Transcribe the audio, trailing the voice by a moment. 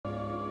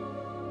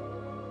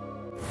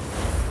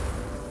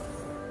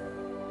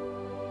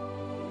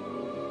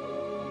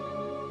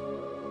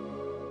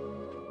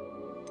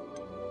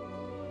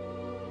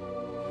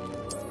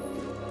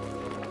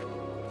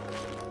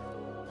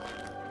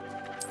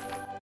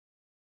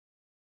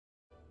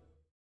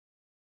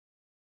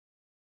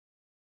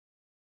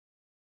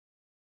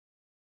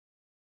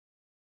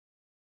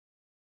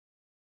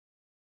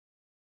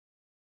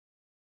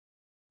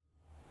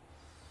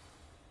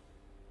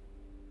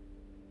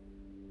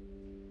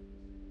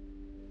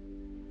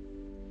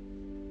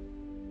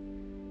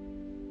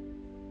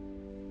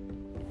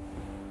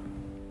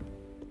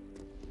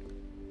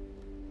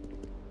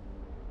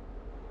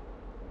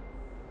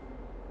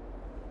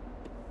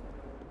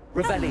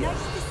Revelio.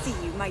 Nice to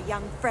see you, my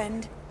young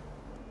friend.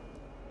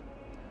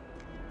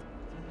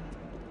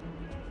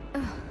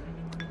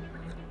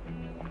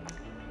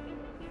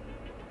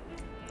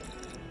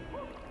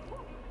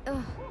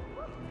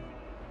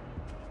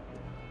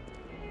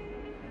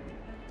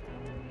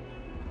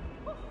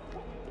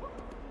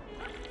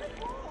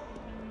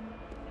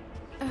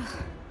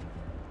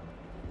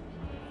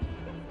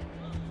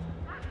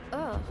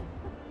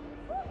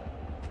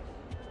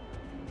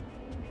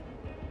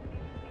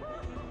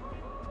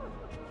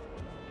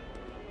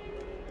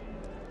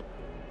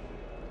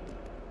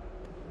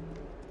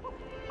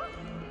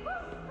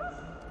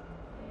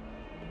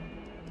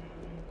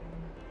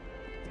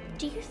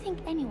 Do you think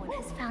anyone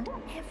has found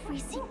every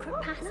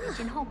secret passage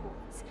in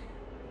Hogwarts?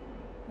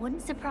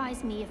 Wouldn't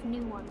surprise me if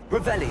new ones...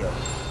 Revelio.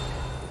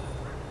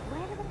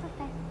 Where do the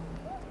professors...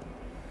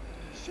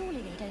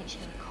 Surely they don't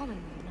share a common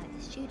room like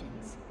the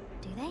students,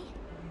 do they?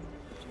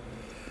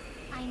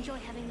 I enjoy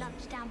having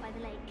lunch down by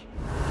the lake.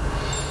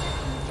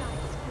 And the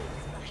giant squid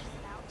splashes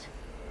about.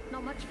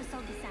 Not much for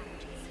soggy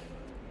sandwiches.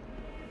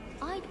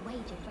 I'd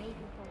wager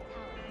Ravenfall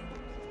Tower.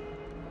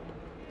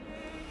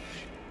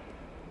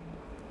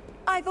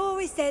 I've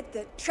always said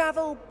that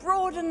travel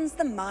broadens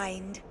the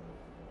mind.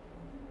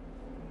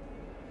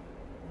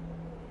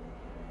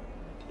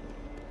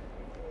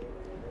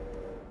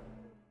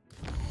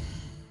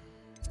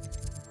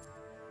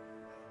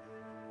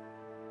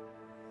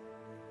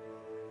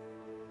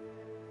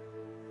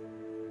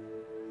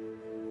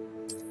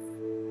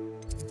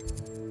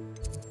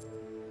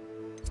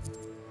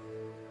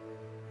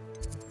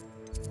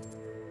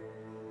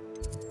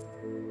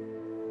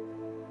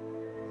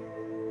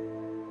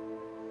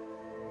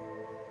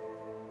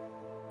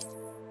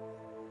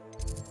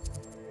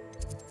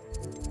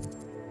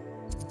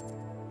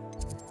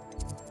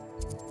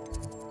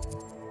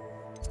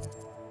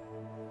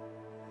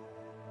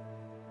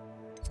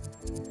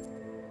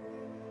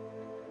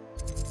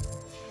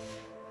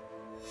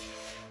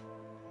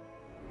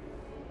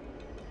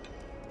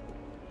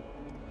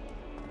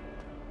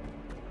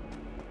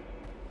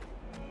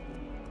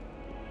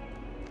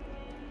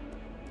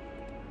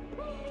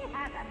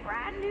 Has a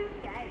brand new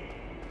game.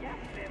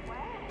 Just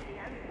beware the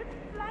open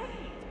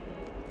flame.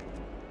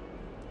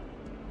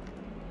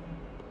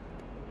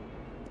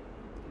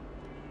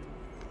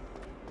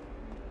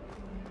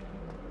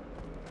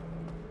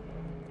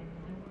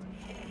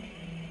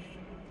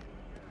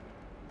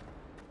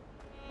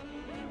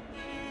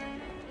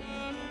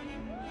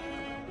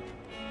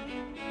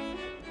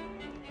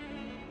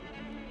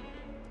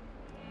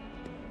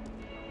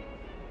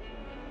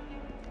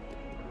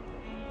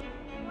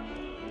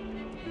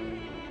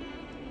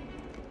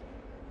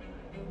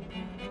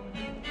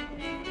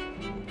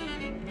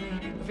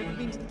 Have you ever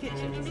been to the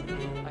kitchens?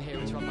 I hear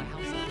it's run by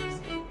house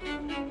elves.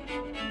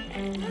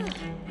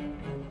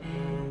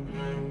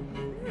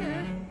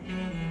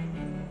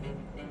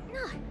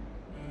 No.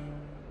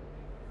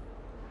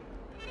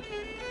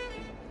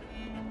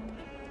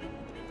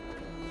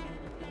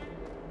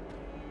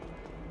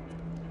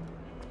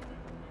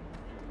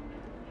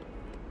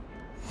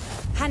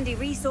 Handy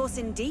resource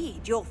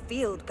indeed, your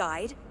field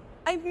guide.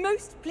 I'm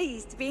most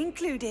pleased to be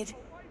included.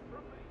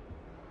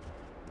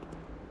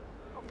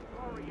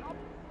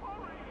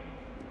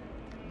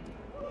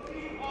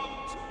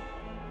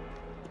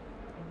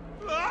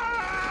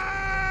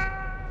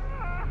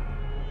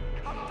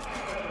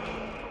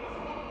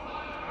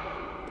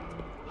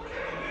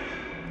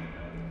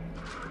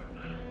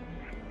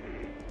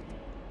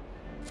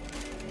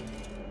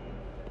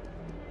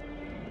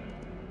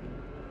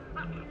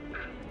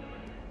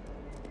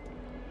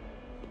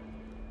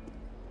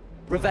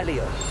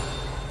 Revelio.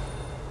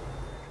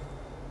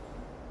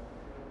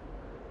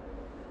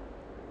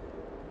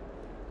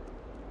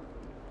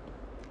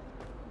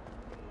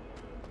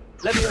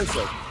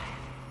 Levioso.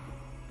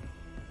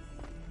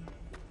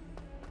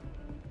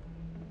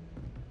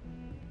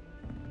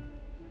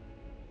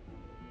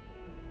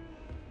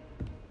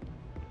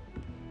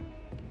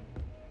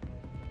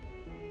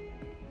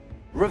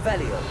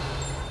 Revelio.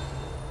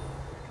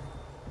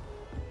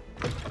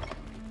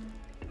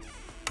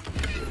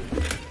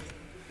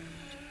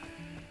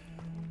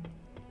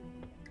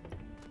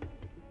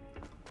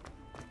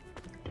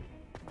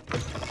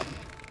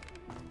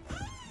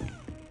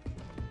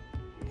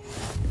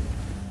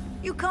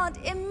 You can't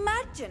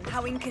imagine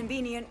how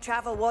inconvenient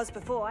travel was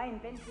before I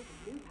invented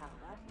blue powder.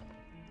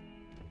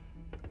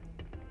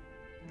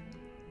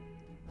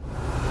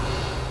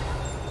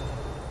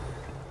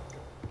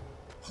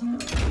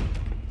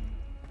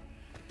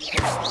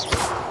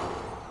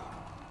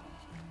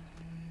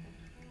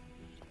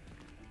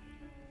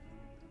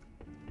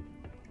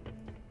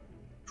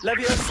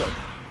 Levioso.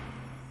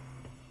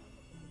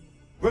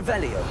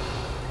 Revelio.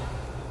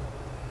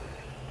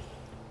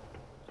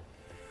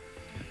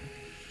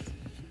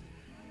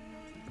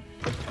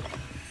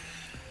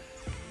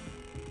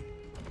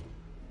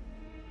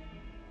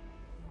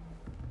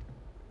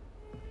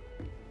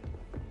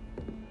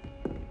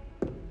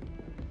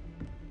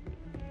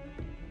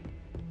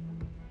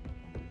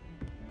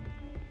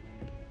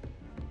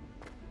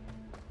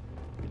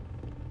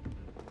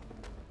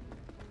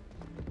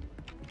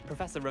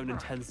 Professor Ronan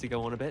tends to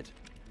go on a bit.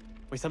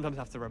 We sometimes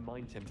have to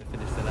remind him to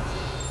finish the lesson.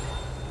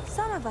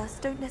 Some of us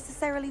don't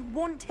necessarily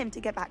want him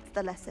to get back to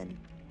the lesson.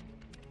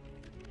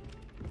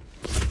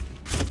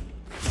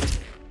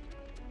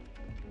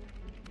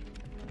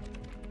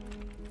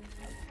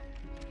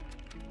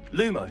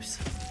 Lumos.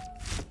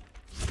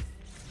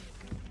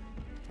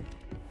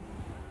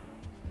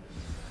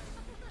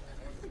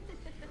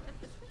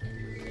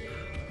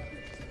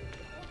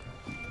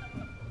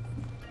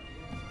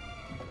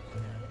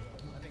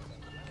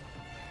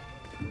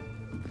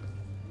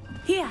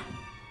 Here.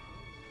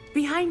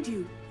 Behind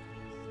you.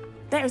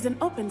 There is an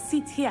open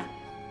seat here.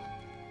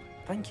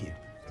 Thank you.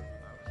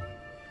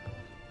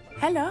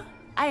 Hello,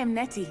 I am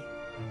Nettie.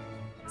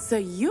 So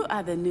you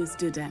are the new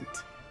student.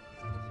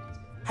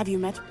 Have you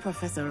met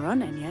Professor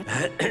Ronan yet?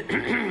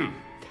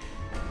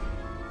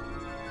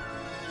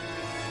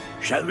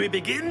 Shall we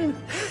begin?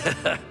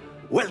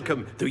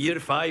 Welcome to Year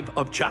 5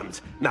 of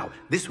Charms. Now,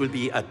 this will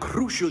be a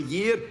crucial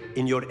year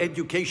in your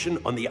education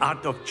on the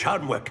art of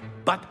charm work.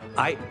 But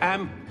I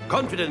am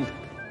confident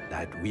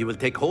that we will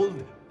take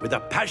hold with the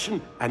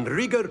passion and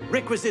rigor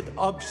requisite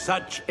of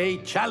such a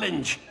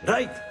challenge.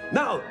 Right,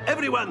 now,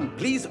 everyone,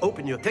 please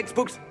open your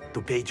textbooks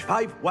to page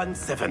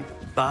 517.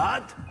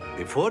 But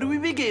before we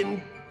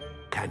begin,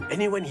 can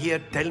anyone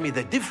here tell me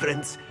the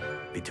difference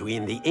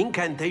between the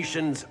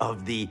incantations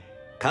of the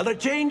color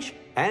change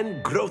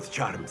and growth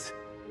charms?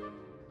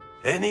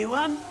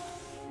 Anyone?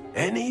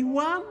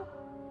 Anyone?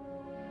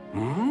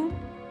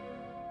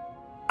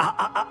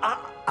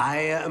 I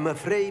am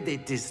afraid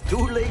it is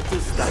too late to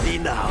study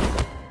now.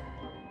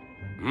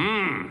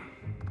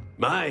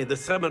 My, the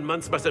summer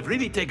months must have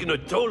really taken a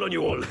toll on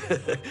you all.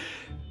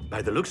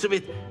 By the looks of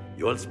it,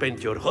 you all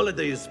spent your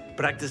holidays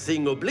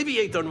practicing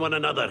Obliviate on one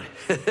another.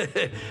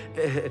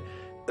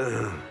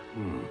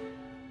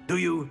 Do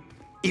you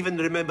even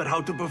remember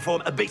how to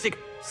perform a basic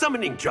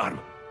summoning charm?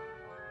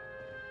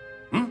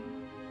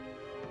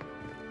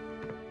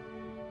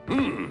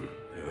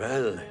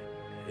 Well,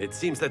 it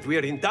seems that we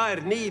are in dire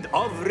need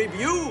of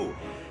review.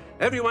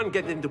 Everyone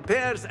get into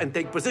pairs and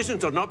take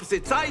positions on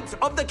opposite sides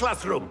of the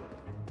classroom.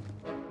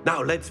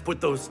 Now let's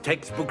put those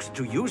textbooks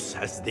to use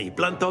as the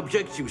blunt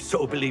objects you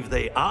so believe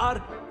they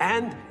are,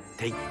 and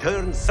take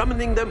turns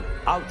summoning them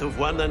out of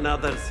one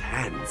another's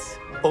hands.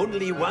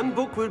 Only one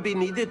book will be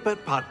needed per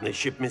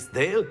partnership, Miss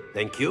Dale.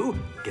 Thank you.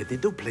 Get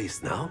into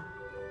place now.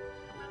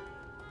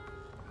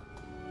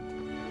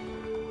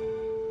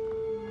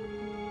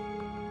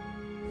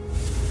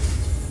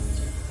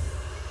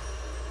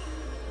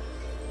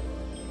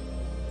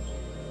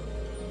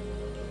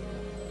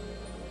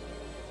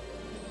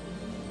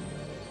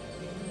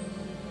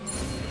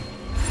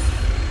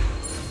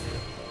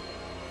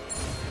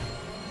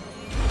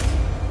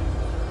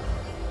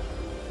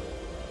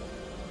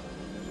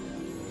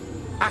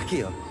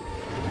 Accio.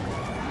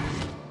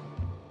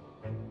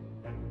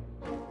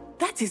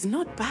 That is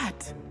not bad.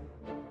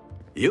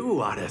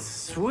 You are a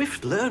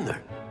swift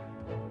learner.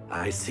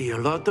 I see a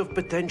lot of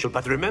potential,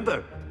 but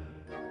remember,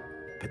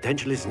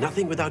 potential is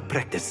nothing without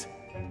practice.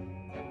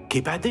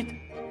 Keep at it.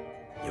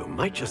 You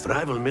might just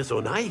rival Miss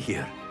Onai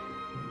here.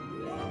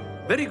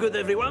 Very good,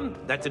 everyone.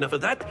 That's enough of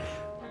that.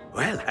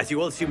 Well, as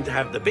you all seem to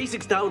have the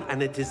basics down,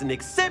 and it is an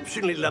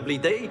exceptionally lovely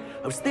day,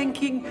 I was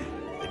thinking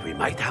that we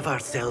might have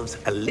ourselves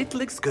a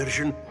little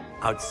excursion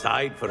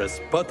outside for a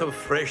spot of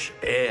fresh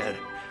air.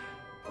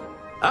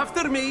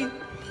 After me.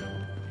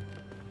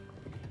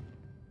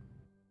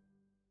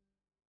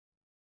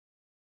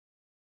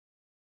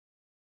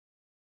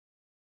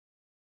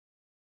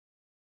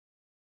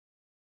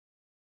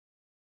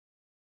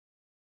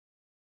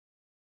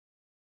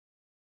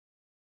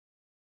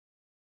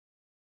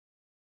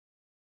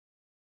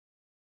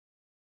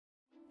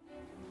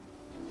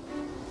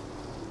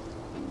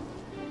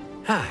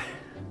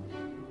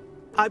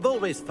 I've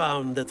always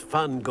found that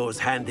fun goes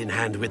hand in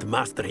hand with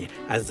mastery,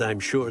 as I'm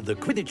sure the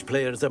Quidditch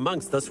players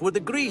amongst us would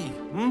agree.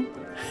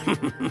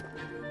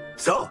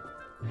 So,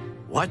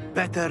 what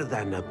better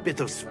than a bit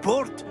of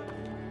sport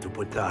to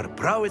put our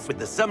prowess with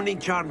the summoning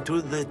charm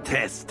to the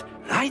test,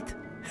 right?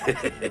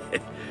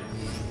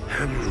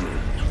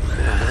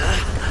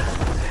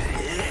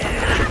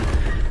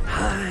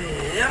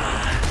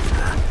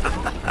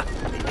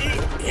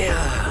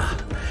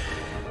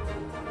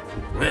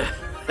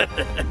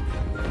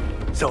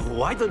 So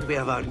why don't we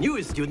have our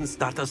newest student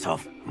start us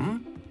off?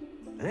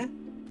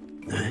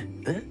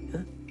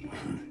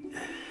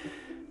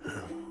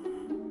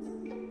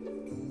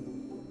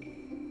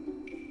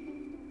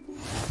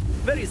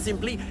 Very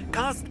simply,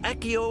 cast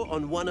Accio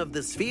on one of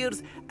the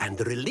spheres and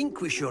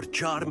relinquish your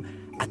charm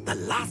at the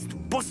last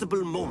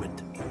possible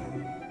moment.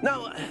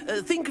 Now,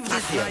 think of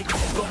this like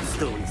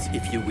gobstones,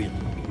 if you will.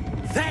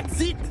 That's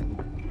it!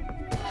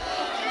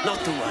 Not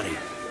to worry.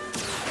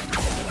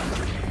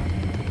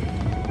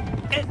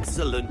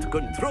 Excellent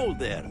control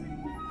there.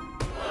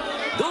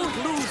 Don't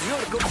lose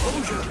your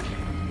composure.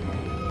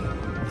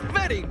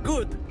 Very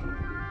good.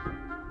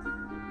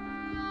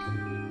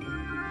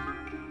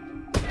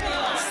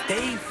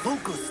 Stay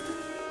focused.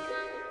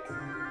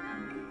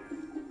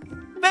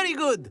 Very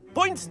good.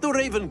 Points to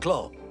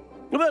Ravenclaw.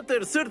 But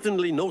there's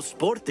certainly no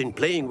sport in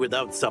playing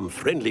without some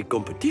friendly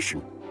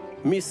competition.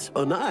 Miss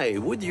Onai,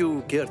 would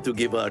you care to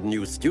give our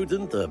new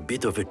student a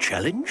bit of a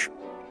challenge?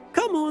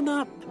 Come on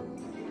up.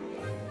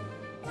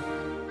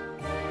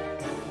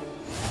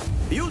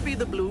 You'll be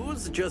the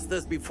blues, just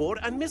as before,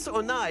 and Miss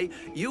Onai,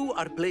 you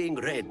are playing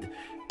red.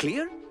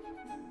 Clear?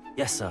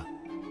 Yes, sir.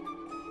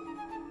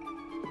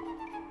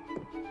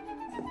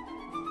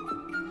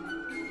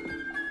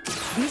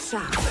 Be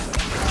sharp.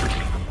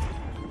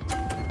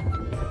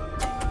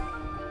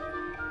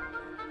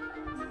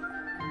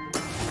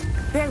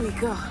 There we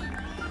go.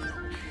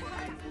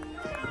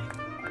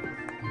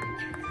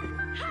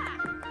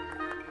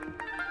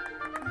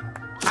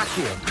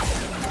 Accio.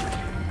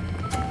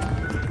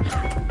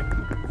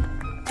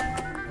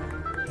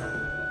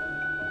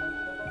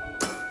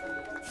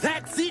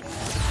 That's it!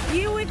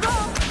 Here we go!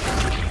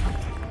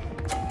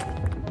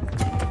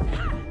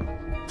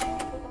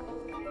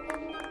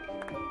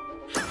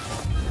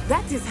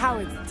 That is how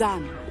it's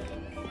done.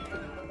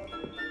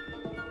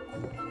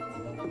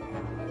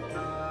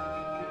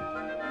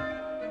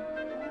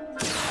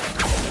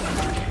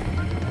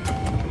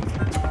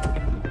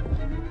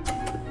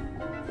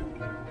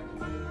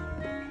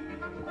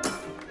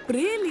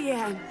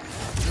 Brilliant!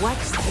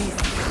 Watch this.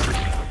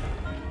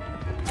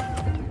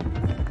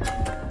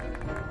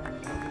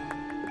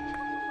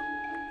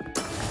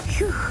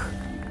 Phew.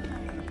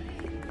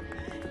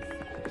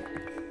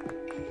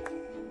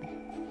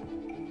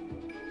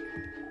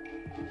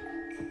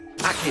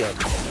 Accio.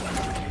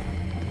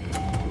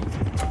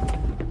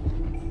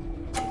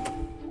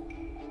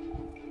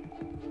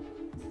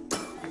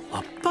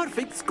 A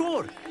perfect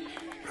score!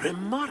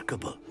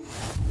 Remarkable.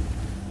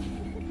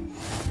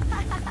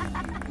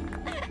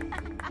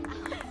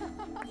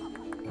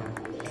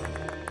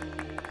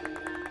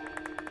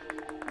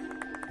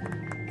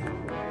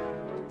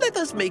 Let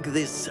us make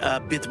this a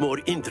bit more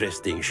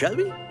interesting, shall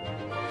we?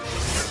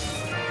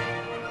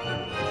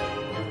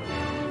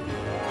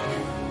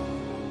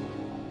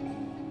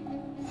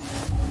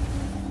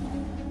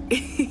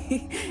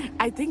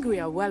 I think we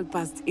are well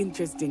past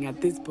interesting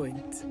at this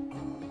point.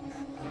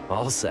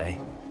 I'll say.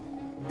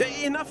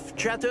 Enough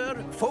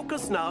chatter.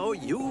 Focus now.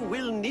 You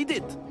will need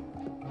it.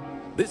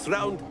 This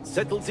round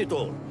settles it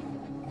all.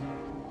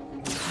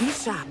 Be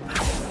sharp.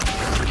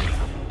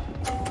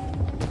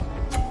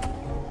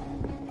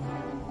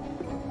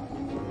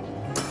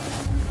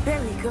 There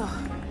we go.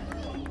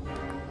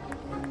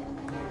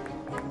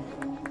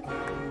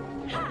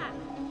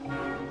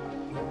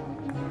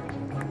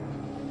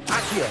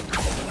 Accio.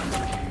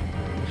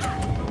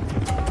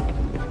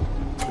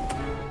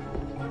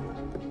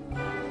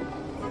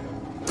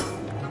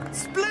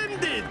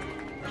 Splendid!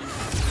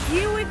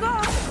 Here we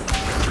go!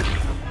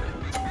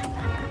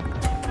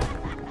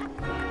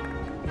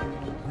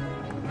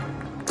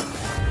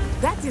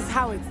 That is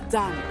how it's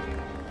done.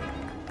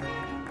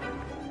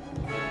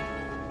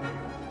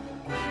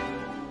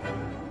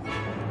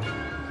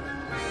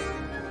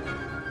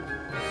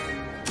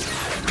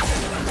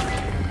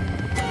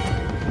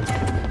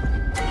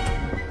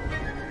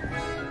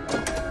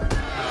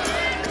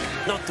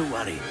 Not to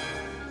worry.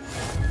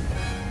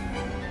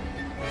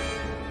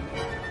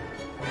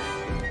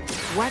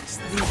 Watch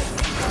this.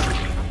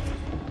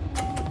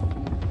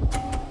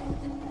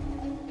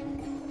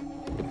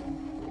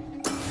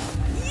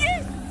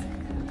 Yes!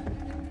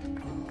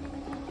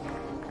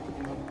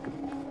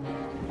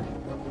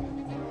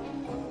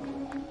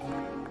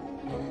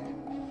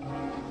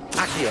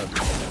 Accio.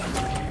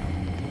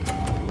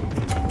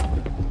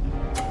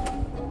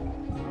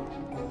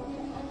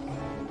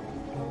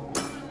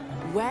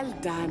 Well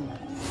done.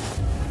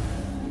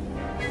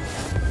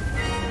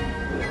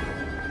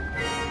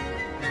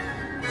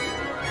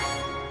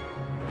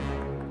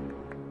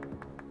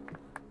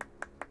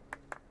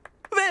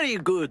 Very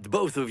good,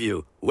 both of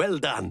you. Well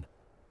done.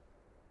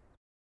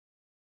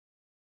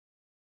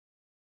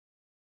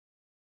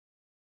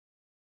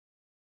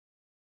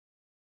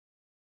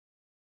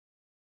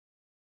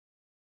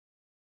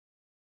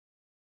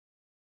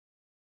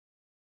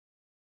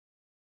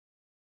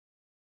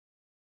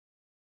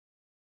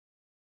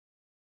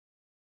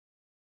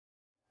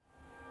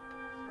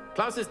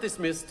 Class is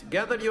dismissed.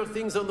 Gather your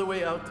things on the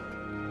way out.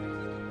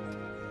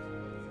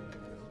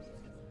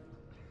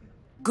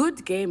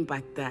 Good game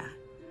back there.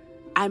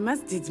 I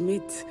must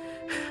admit,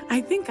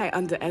 I think I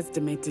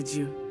underestimated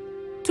you.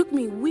 Took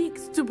me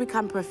weeks to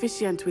become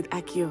proficient with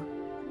Accio.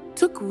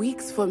 Took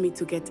weeks for me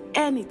to get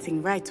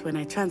anything right when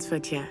I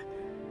transferred here.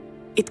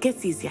 It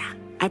gets easier,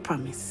 I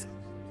promise.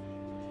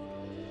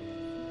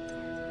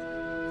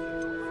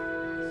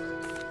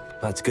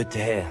 That's good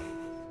to hear.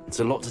 It's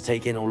a lot to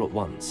take in all at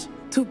once.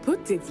 To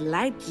put it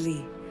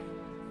lightly,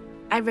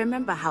 I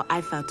remember how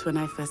I felt when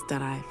I first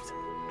arrived.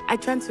 I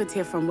transferred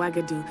here from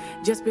Ouagadougou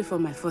just before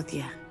my 4th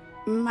year.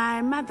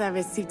 My mother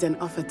received an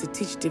offer to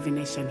teach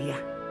divination here.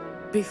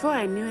 Before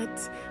I knew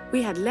it,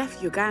 we had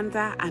left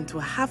Uganda and were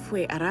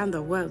halfway around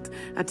the world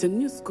at a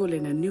new school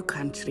in a new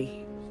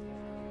country.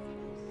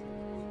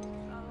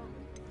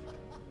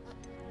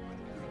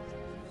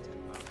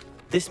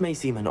 This may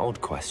seem an odd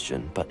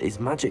question, but is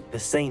magic the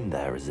same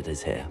there as it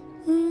is here?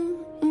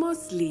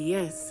 Mostly,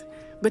 yes.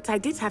 But I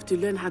did have to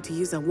learn how to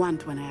use a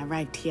wand when I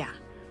arrived here.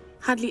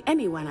 Hardly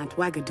anyone at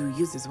Wagadu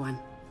uses one.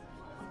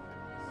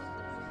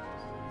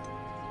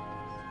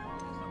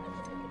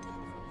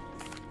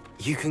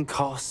 You can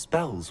cast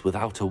spells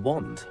without a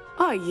wand?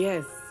 Oh,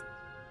 yes.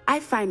 I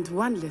find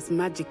wandless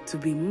magic to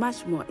be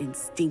much more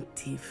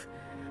instinctive.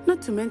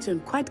 Not to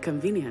mention quite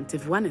convenient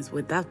if one is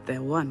without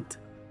their wand.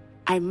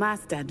 I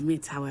must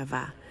admit,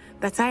 however,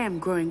 that I am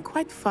growing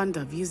quite fond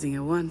of using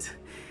a wand.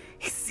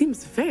 It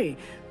seems very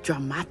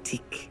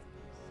dramatic.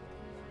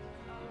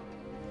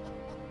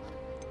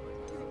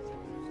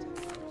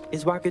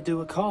 Is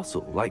Wagadu a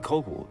castle, like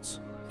Hogwarts?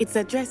 Its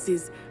address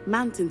is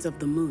Mountains of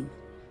the Moon.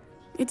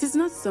 It is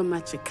not so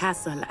much a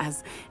castle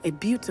as a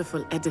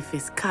beautiful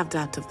edifice carved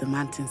out of the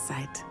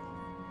mountainside.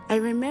 I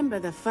remember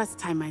the first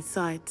time I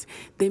saw it,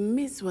 the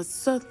mist was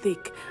so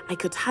thick I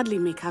could hardly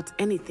make out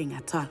anything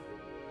at all.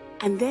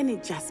 And then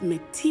it just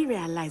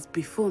materialized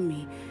before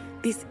me,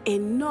 this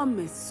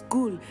enormous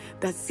school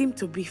that seemed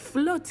to be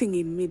floating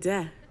in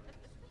midair.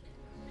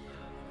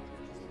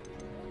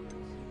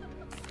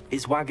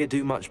 Is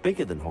Wagadu much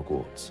bigger than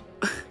Hogwarts?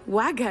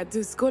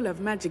 Wagadu School of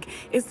Magic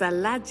is the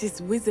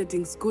largest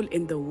wizarding school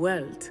in the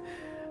world.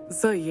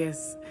 So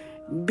yes,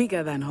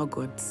 bigger than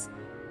Hogwarts.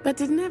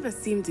 But it never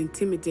seemed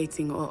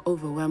intimidating or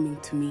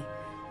overwhelming to me.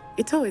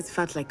 It always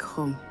felt like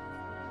home.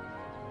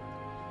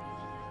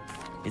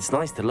 It's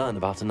nice to learn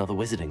about another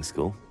wizarding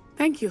school.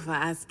 Thank you for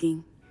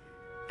asking.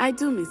 I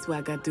do miss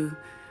Wagadu,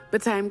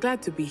 but I am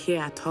glad to be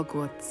here at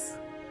Hogwarts.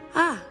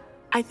 Ah,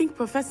 I think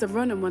Professor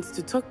Ronan wants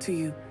to talk to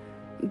you.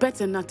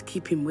 Better not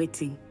keep him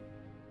waiting.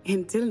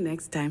 Until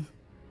next time.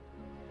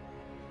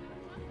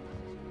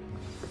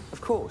 Of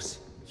course,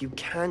 you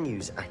can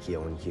use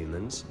Accio on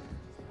humans,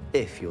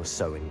 if you're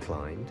so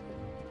inclined.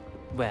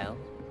 Well,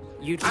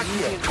 you'd be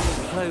using it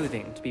on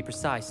clothing, to be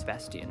precise,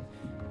 Sebastian.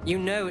 You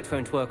know it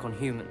won't work on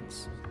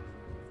humans.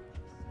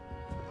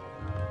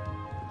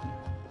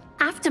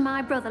 After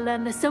my brother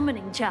learned the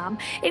summoning charm,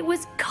 it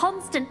was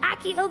constant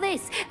Accio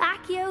this,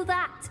 Accio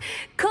that.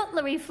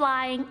 Cutlery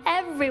flying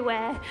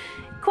everywhere.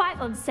 Quite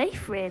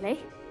unsafe,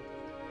 really.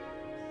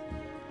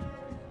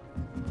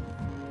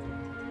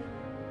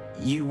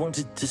 You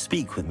wanted to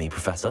speak with me,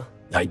 Professor?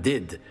 I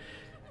did.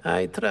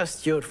 I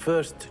trust your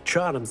first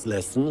charms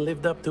lesson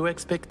lived up to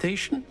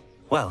expectation?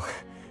 Well,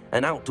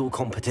 an outdoor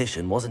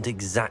competition wasn't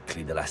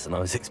exactly the lesson I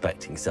was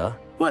expecting, sir.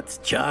 What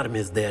charm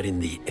is there in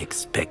the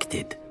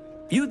expected?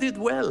 You did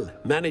well,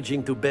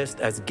 managing to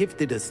best as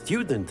gifted a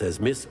student as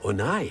Miss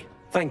Onai.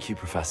 Thank you,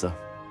 Professor.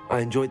 I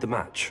enjoyed the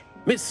match.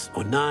 Miss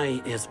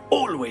Onai is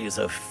always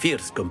a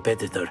fierce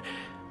competitor,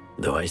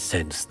 though I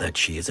sense that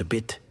she is a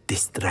bit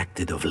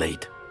distracted of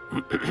late.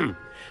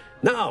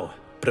 Now,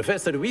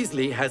 Professor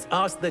Weasley has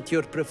asked that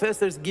your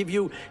professors give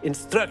you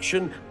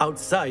instruction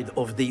outside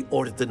of the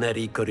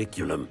ordinary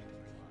curriculum.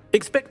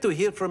 Expect to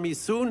hear from me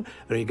soon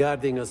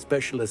regarding a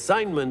special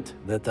assignment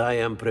that I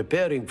am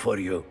preparing for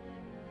you.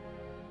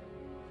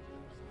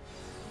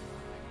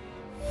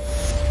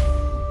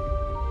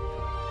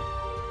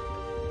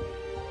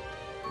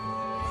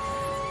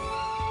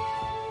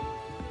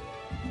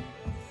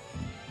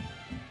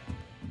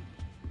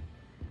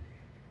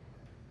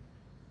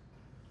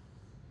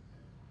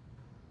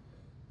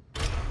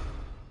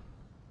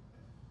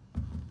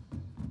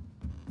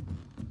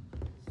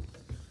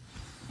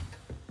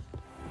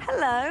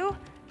 Hello.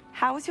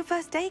 How was your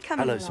first day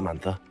coming Hello, along?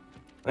 Samantha.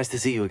 Nice to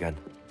see you again.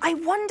 I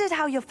wondered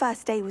how your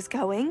first day was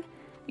going.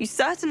 You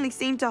certainly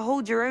seem to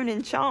hold your own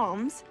in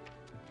charms.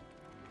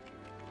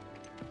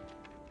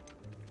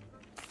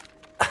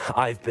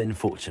 I've been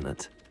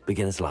fortunate.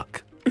 Beginner's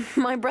luck.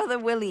 My brother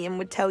William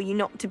would tell you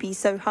not to be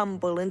so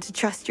humble and to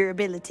trust your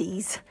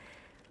abilities.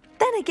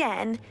 Then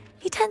again,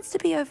 he tends to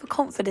be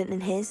overconfident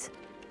in his.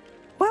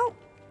 Well,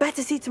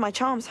 better see to my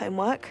charms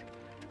homework.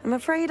 I'm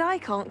afraid I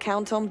can't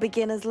count on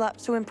beginner's luck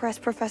to impress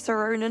Professor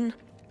Ronan.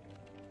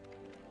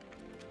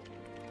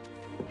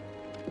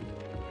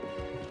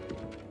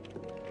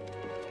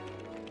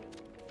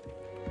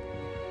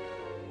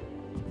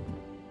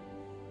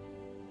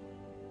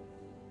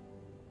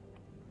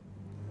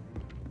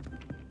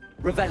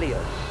 Revelio.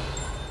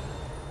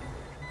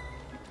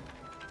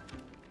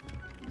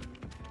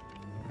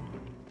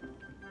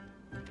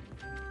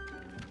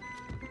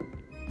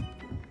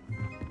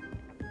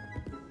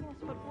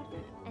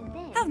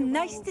 How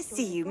nice to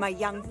see you, my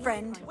young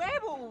friend.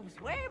 Werewolves,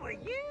 where were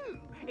you?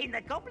 In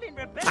the Goblin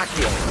Rebellion?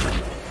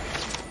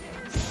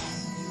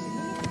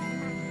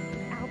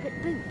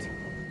 Albert Boot.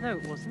 No,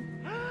 it wasn't.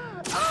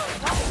 Oh,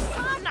 that's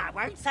fun! I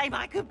won't say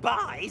my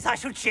goodbyes. I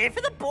shall cheer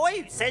for the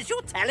boy who says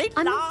you're telling lies.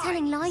 I'm not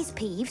telling lies,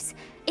 Peeves.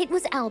 It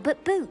was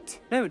Albert Boot.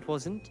 No, it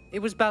wasn't. It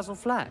was Basil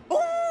Flack.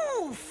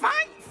 Ooh,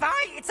 fight,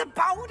 fight! It's a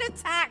bold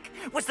attack.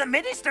 Was the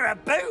Minister a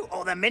boot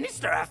or the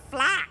Minister a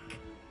flack?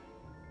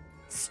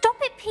 Stop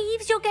it,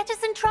 Peeves. You'll get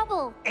us in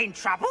trouble. In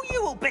trouble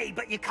you will be,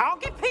 but you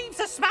can't give Peeves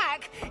a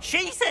smack.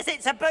 She says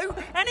it's a boot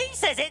and he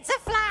says it's a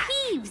flack.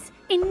 Peeves,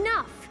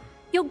 enough.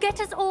 You'll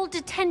get us all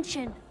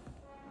detention.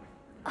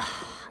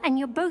 and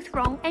you're both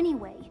wrong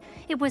anyway.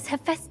 It was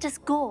Hephaestus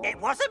Gore. It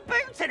wasn't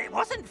Boot and it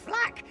wasn't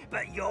Flack,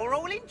 but you're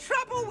all in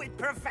trouble with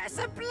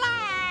Professor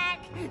Black.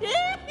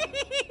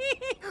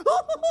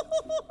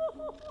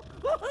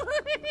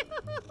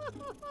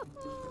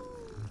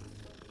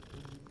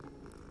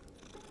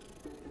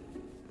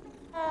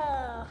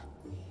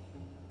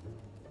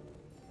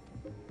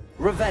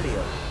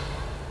 Revelio.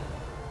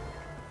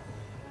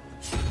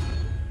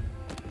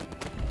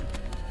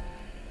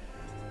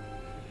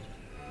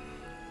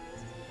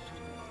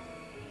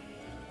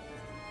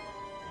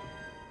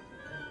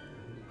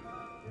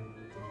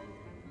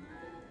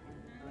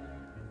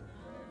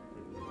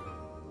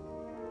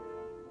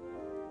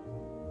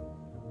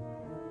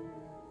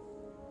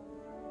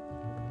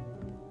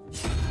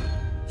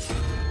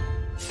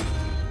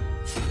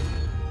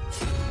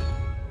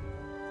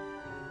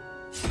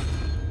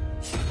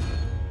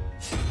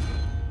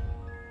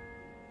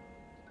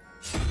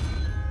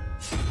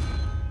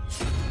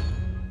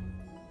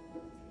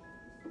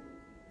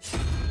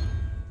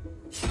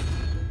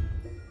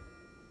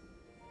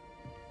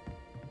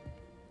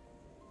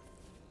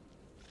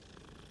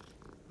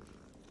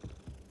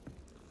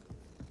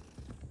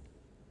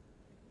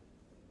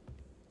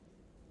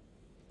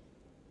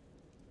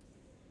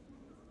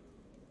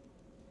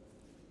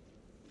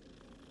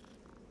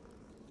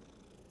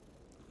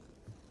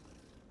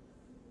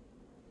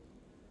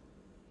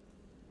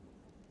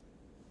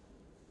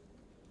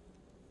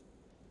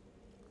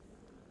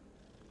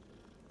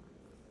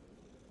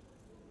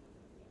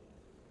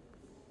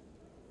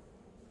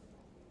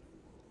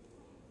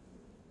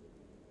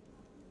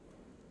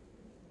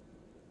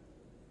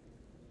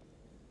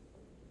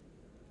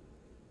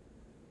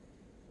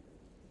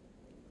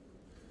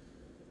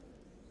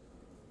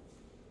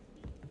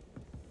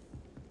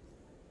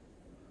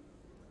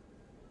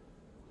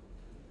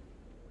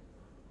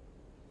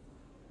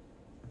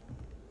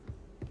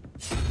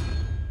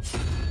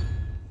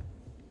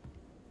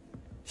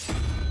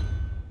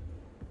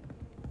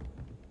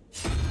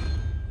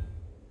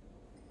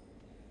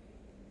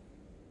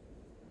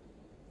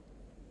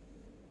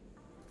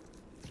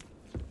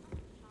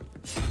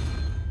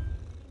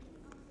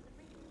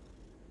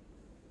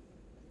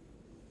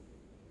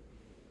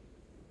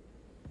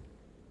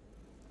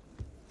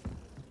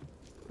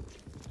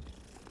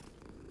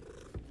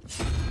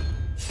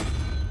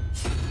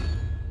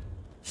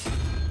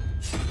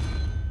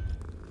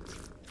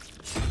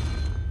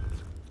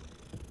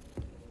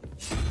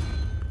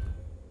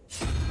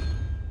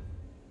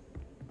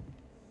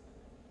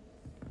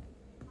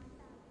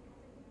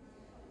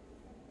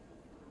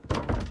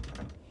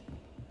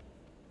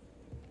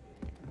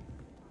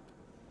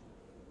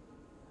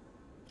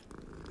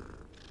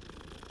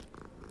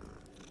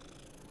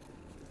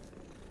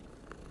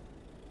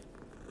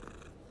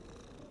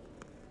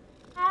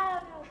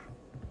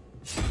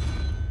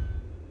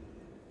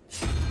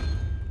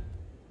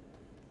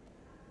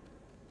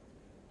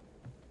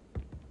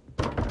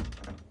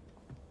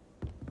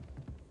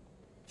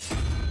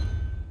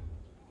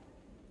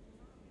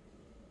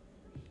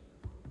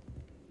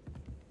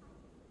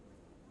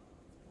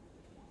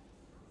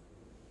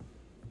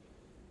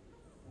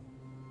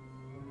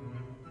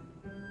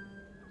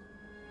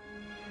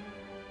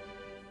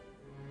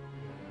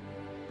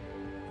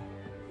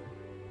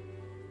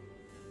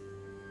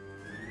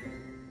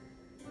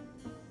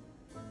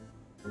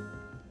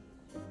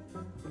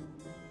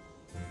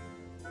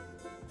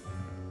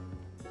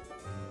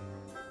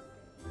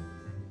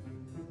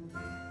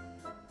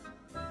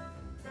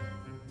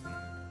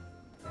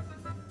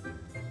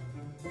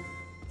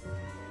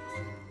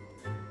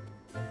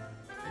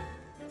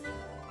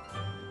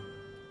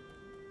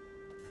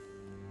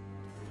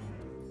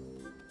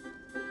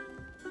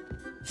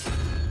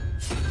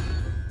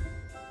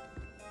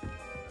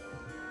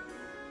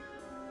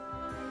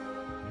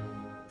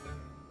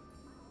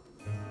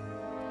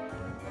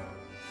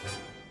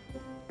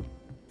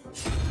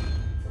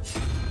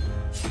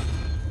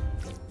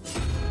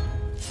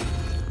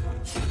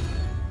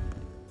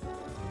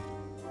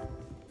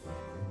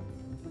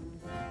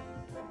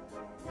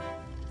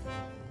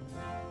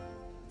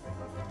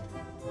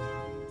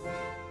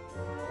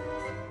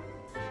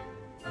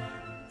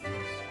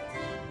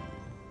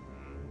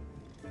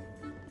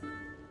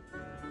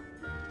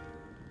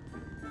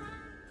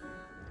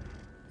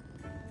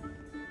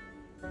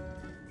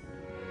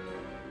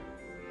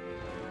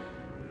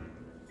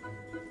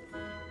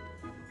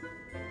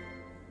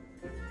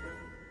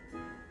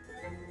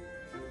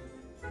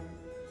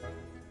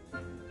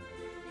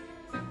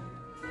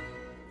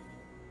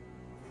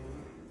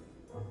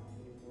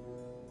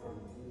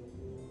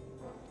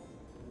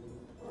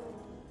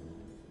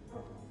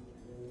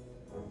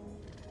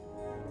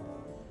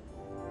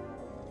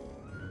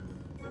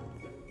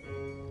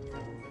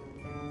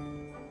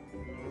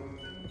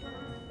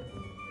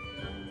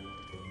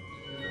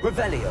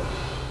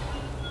 Revelio.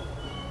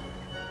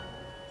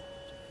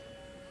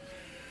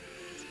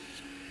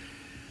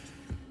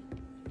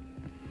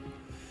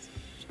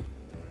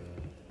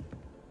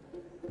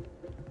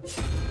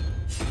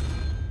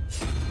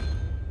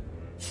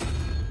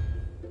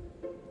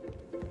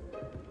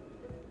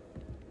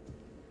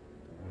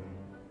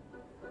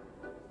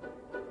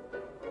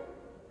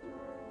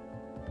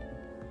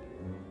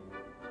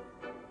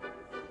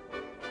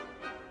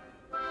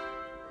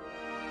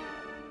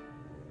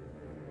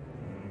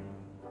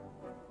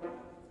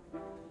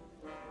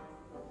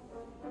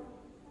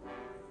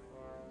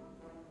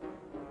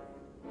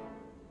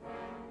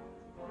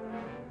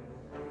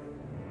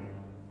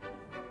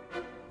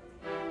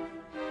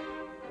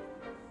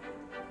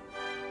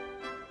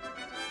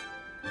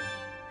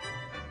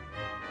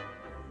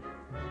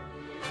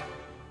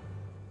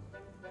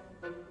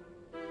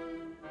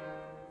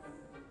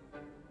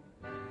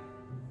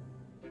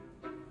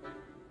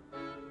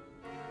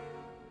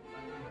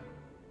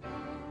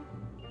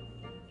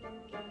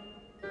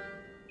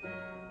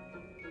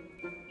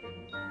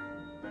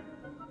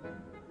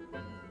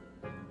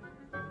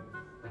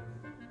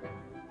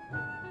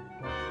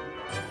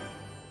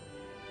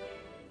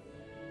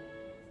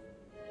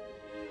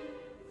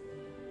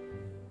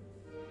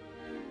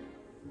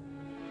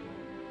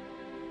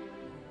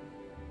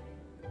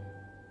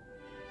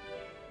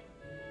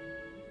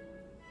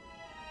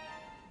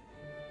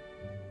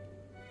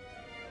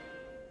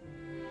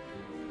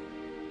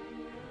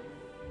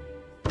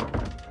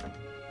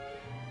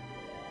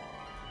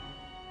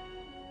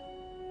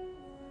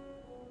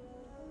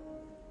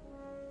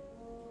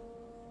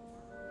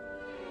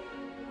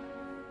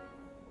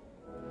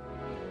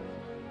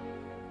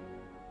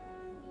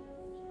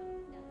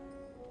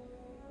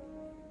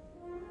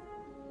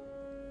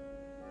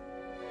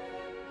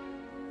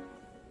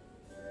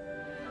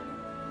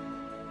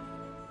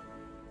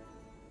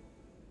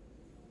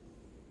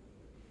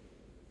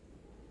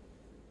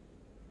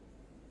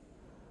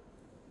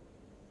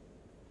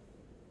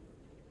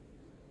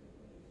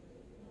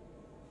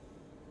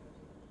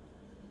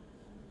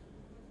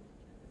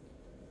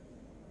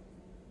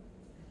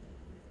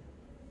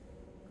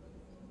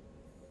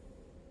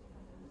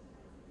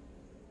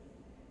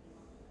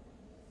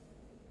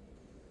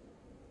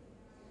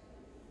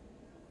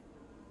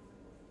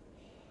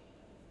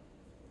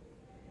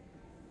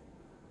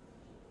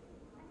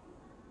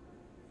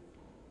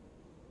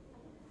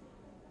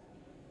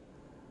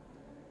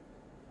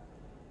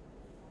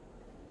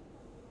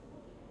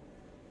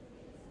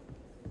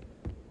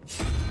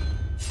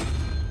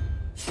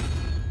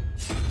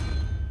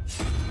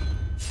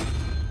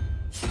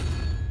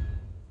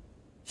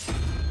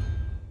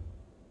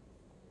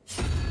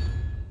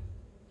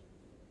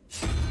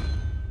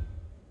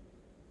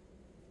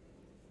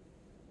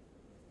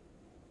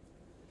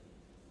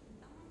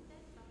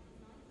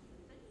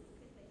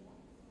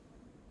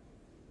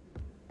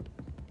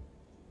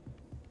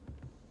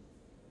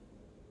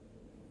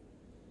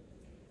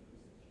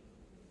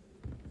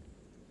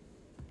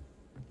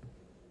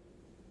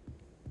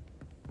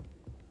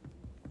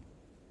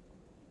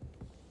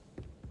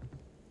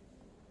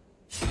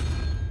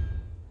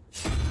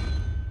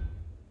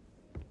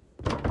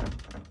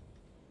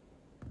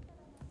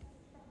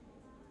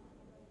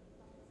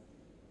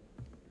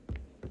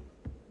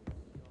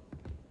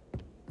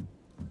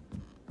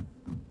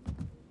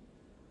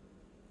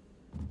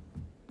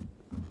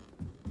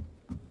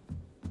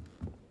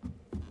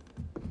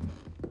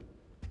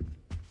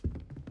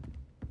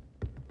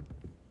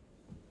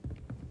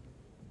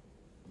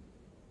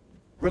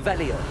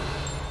 Revelio.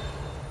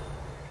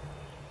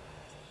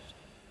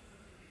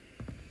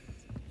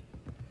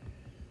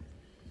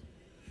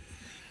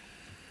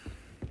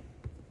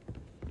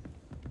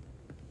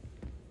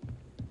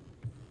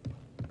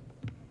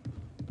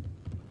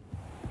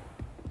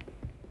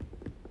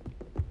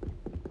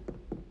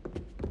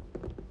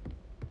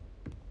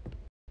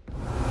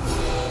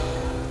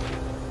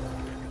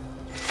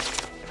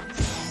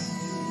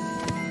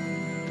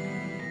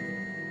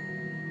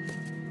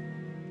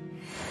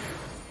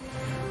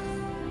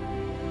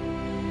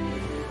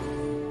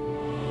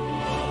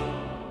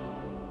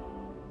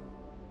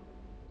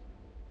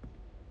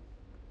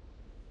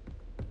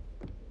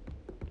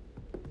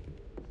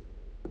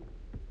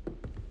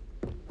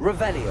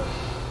 Revelio.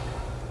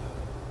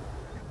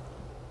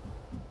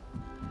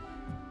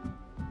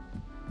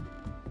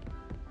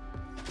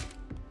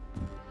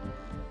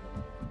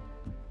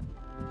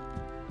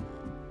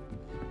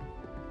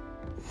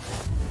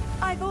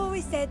 I've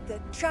always said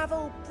that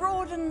travel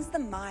broadens the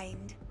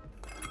mind.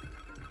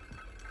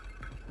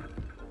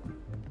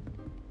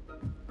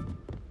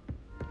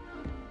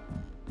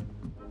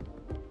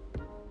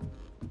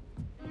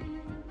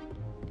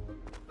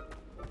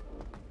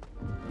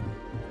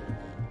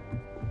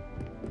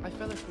 I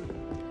fell asleep.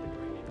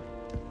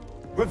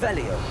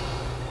 Revelio.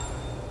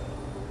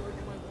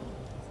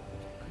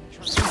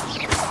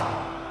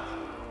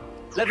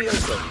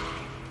 Levioso.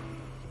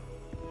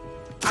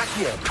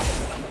 Accio.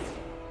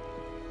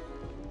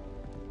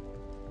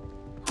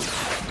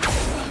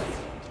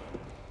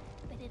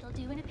 But it'll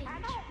do in a pinch.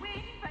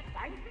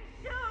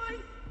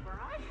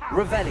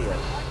 Revelio.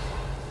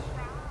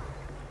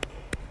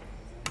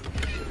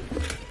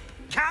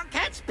 Can't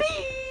catch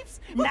thieves!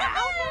 Now!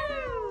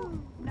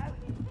 No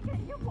need to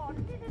get your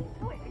wanted and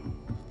twist.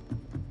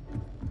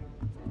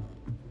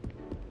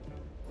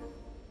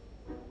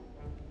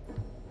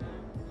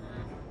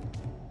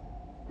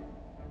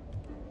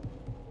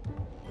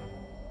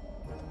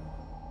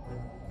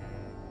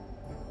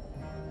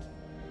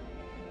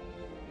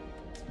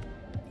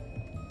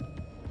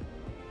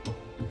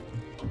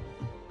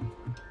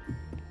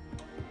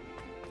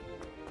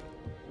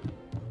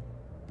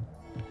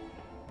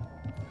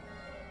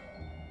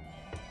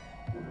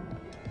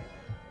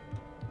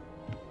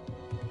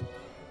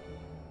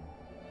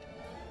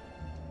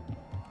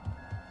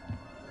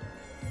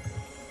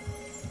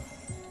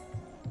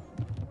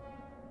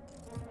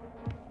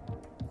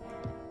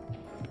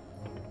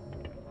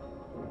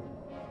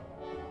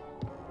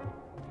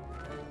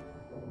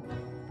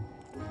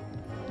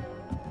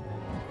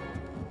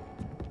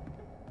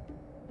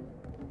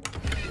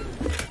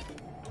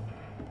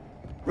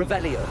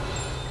 Revelio.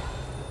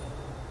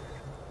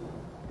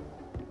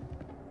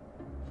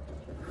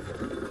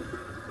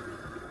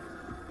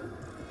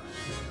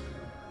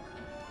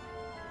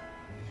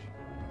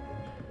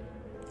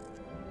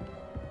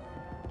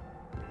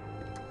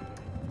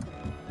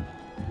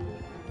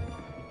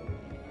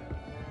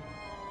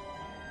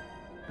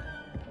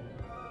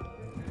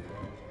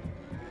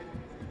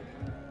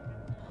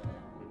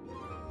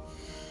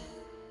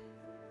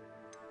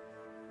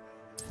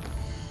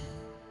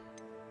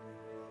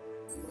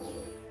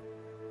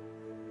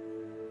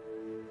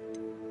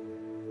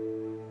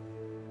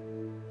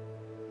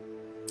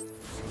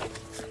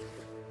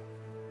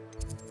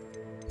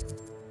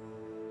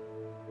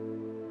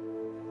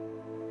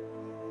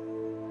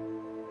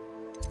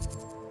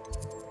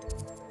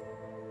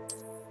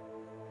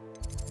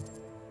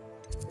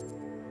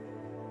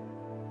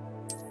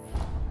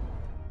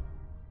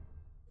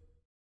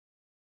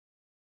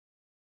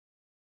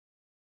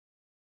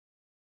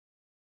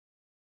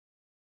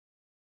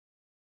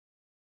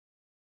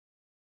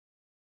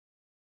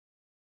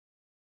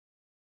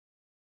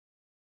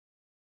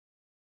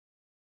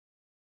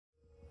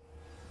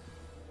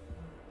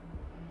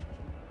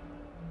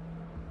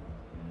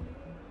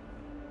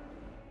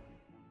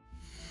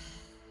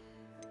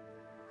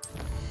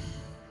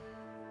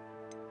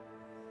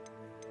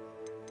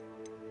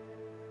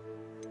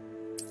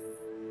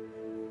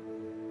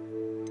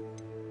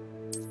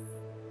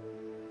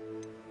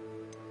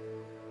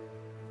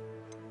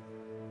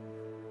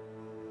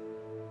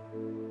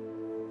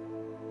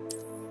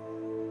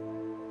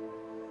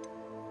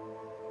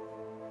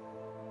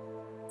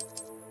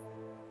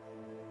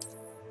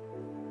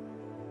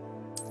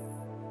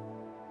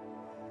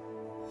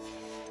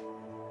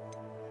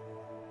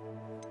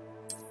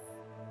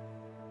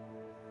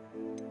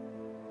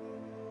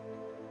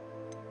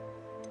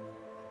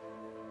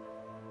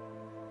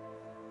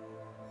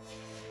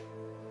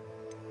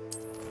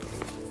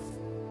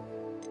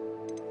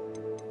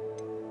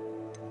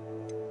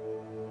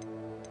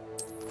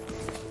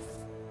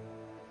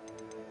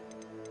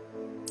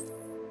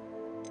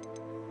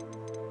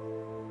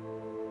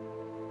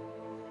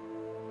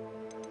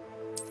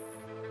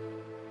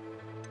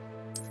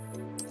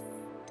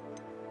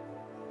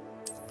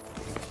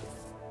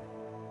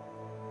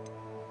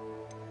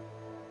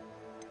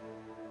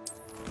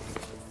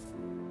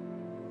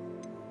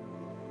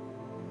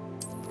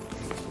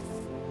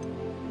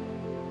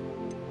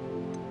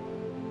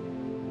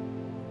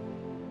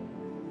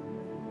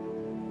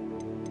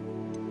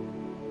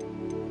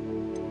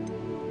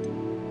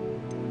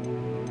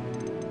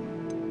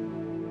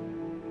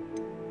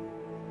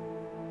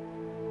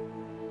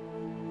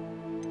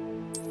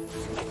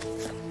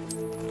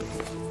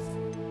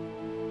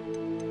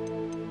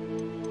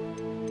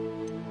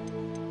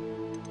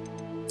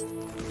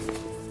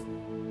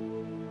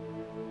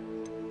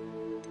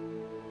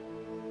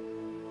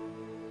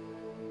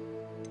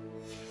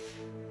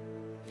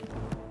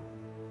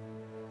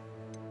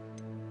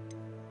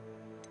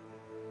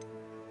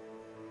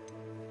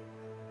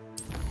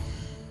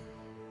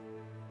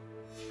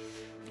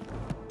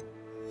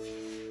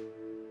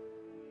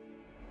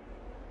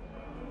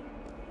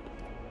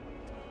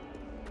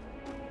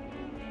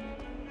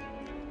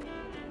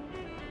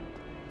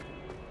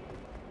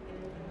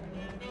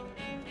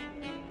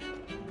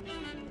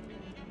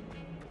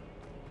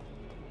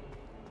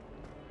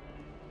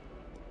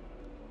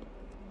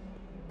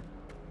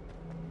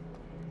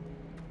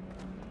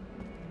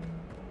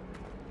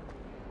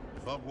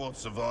 If Hogwarts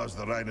survives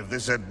the reign of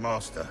this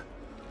headmaster,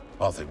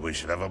 I think we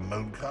should have a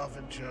mooncalf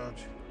in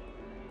charge.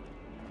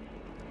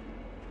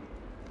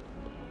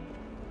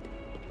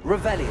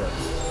 Revelio.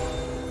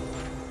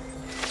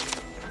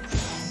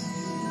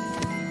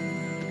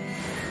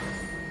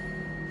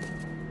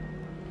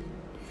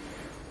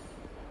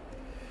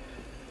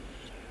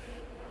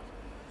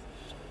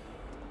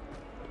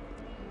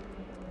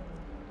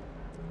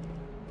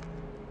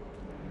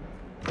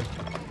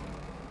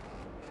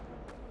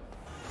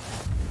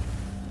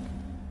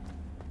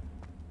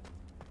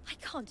 I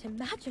can't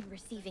imagine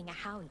receiving a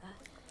howler,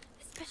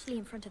 especially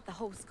in front of the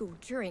whole school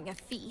during a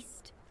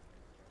feast.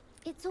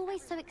 It's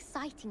always so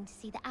exciting to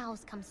see the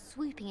owls come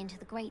swooping into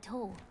the Great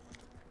Hall.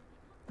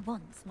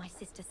 Once, my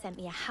sister sent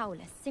me a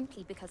howler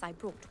simply because I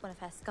brought one of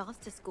her scarves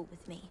to school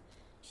with me.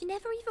 She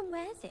never even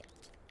wears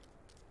it.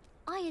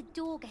 I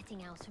adore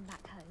getting owls from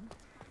back home.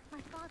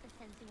 My father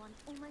sends me one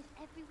almost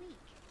every week.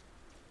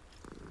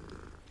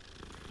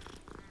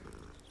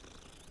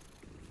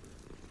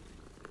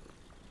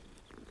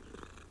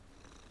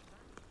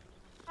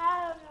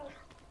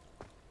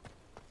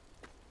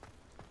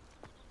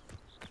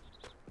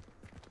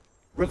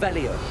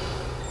 Revelio.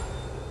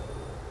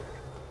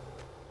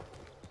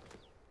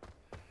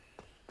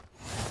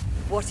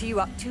 What are you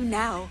up to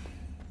now?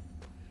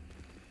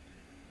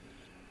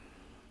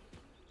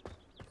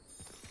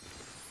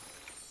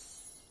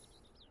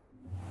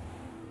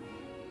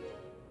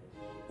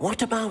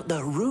 What about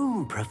the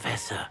room,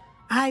 Professor?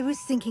 I was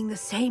thinking the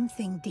same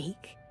thing,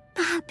 Deke.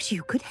 Perhaps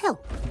you could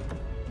help.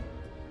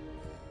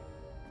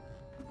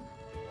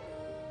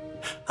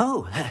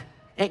 Oh,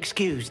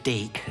 excuse,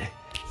 Deke.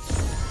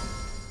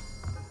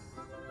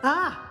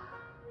 Ah,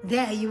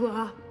 there you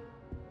are.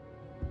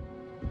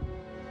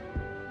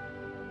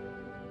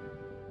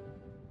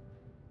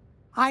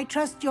 I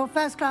trust your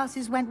first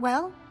classes went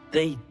well?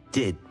 They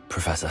did,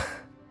 Professor.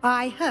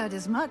 I heard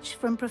as much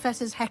from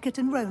Professors Hecat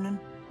and Ronan.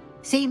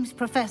 Seems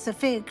Professor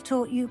Fig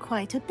taught you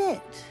quite a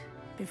bit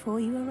before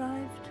you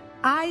arrived.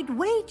 I'd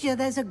wager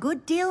there's a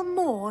good deal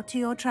more to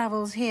your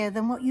travels here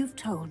than what you've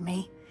told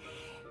me.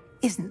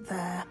 Isn't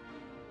there?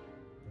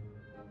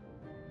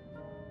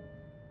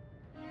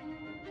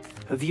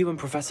 Have you and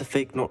Professor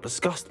Fig not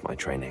discussed my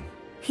training?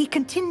 He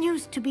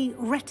continues to be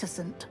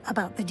reticent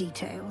about the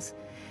details,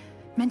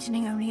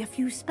 mentioning only a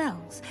few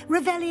spells.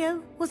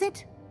 Revelio, was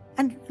it?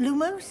 And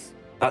Lumos?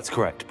 That's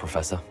correct,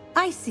 Professor.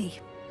 I see.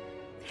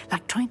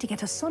 Like trying to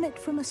get a sonnet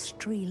from a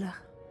streeler.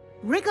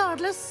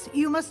 Regardless,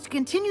 you must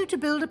continue to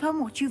build upon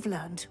what you've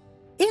learned.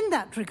 In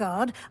that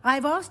regard,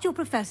 I've asked your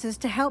professors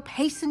to help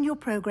hasten your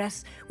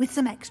progress with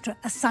some extra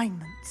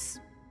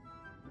assignments.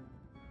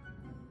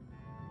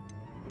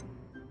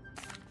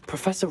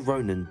 Professor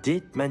Ronan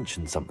did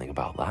mention something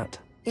about that.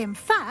 In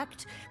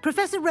fact,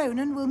 Professor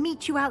Ronan will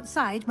meet you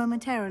outside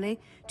momentarily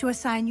to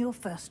assign your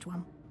first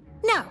one.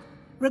 Now,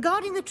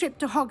 regarding the trip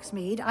to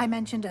Hogsmeade I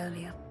mentioned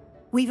earlier,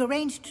 we've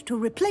arranged to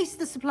replace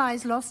the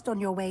supplies lost on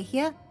your way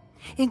here,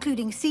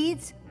 including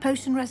seeds,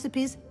 potion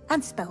recipes,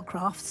 and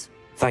spellcrafts.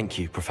 Thank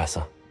you,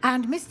 Professor.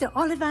 And Mr.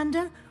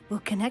 Ollivander will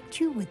connect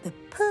you with the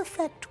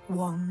perfect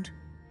wand.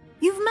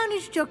 You've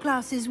managed your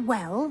classes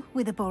well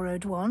with a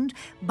borrowed wand,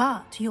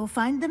 but you'll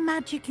find the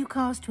magic you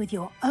cast with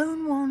your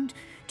own wand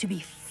to be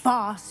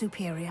far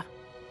superior.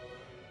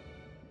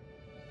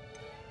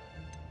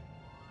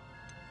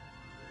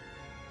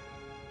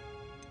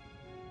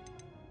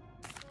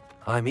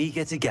 I'm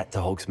eager to get to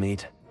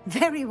Hogsmeade.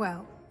 Very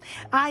well.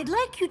 I'd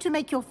like you to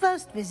make your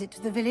first visit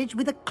to the village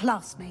with a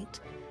classmate.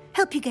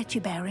 Help you get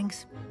your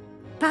bearings.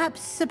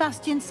 Perhaps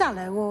Sebastian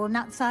Sallow or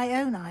Natsai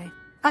Onai.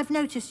 I've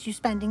noticed you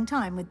spending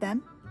time with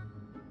them.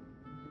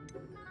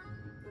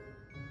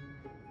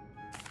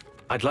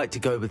 I'd like to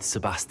go with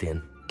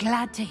Sebastian.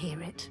 Glad to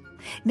hear it.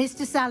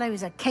 Mr. Sallow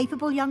is a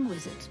capable young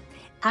wizard,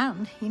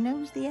 and he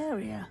knows the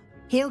area.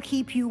 He'll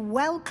keep you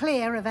well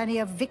clear of any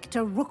of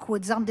Victor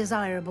Rookwood's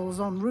undesirables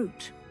en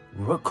route.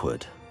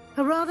 Rookwood?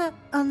 A rather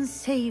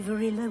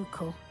unsavory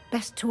local.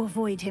 Best to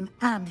avoid him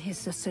and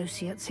his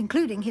associates,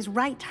 including his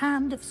right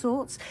hand of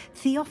sorts,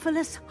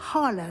 Theophilus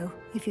Harlow,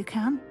 if you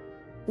can.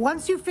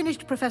 Once you've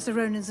finished Professor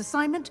Ronan's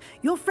assignment,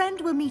 your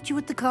friend will meet you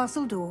at the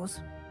castle doors.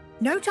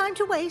 No time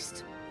to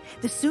waste.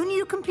 The sooner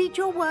you complete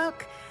your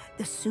work,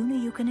 the sooner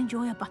you can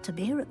enjoy a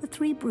butterbeer at the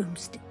Three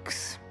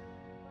Broomsticks.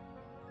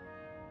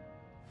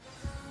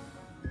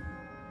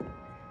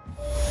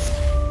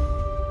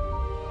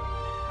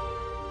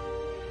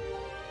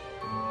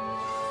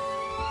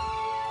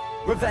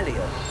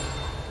 Revelio.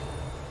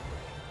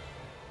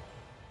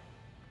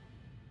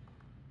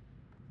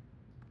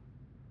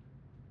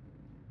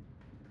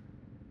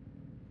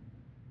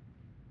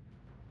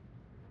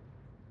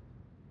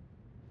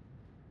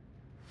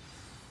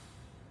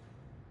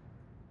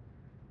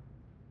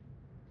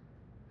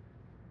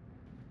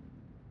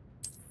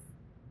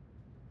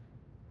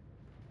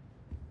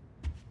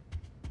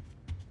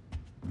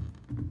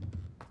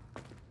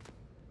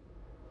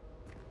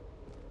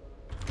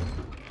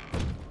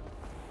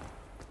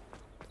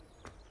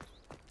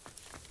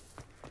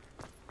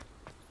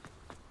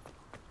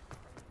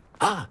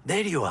 Ah,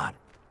 there you are.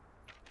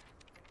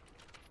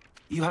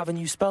 You have a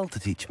new spell to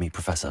teach me,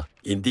 Professor.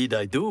 Indeed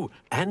I do,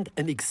 and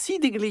an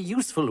exceedingly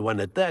useful one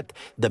at that.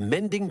 The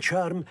mending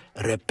charm,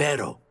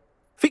 Reparo.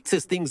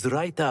 Fixes things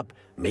right up,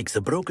 makes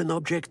a broken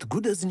object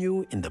good as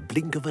new in the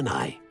blink of an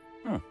eye.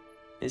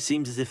 It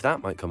seems as if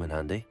that might come in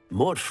handy.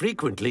 More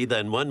frequently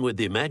than one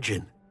would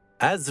imagine.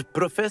 As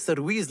Professor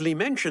Weasley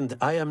mentioned,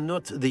 I am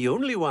not the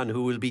only one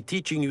who will be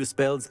teaching you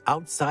spells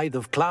outside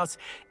of class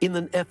in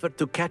an effort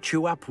to catch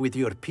you up with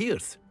your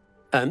peers.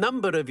 A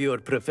number of your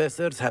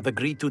professors have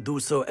agreed to do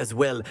so as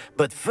well,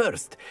 but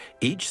first,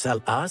 each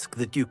shall ask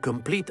that you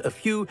complete a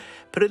few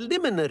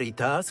preliminary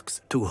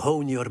tasks to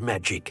hone your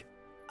magic.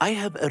 I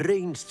have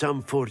arranged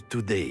some for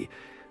today.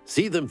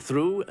 See them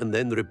through and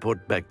then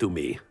report back to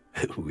me.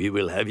 We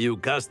will have you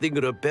casting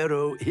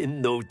Reparo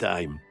in no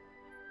time.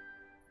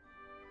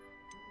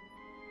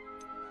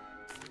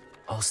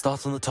 I'll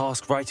start on the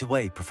task right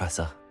away,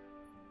 Professor.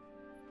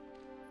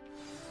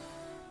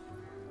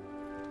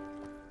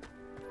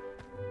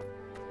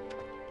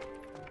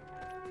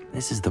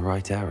 This is the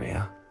right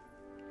area.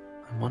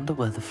 I wonder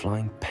where the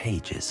flying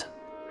page is.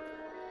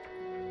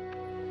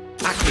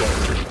 Accio!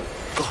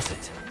 Got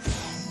it.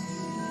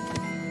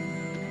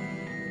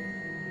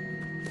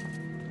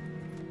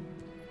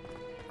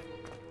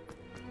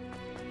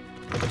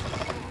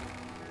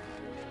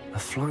 A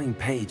flying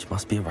page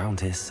must be around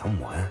here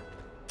somewhere.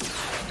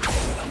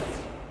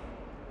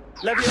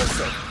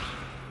 Levioso!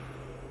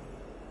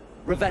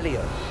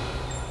 Revelio!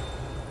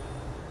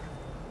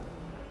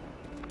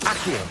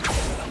 Accio!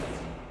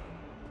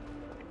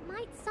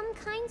 Might some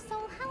kind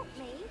soul help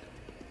me?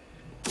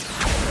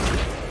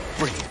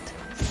 Brilliant.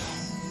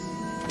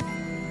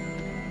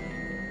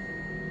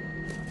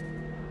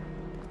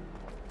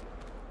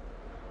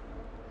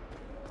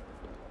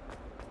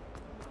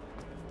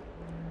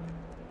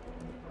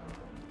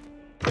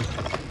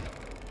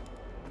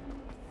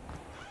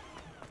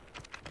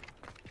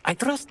 I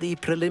trust the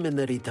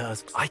preliminary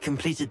tasks. I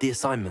completed the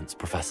assignments,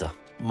 Professor.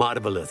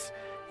 Marvelous.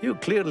 You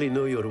clearly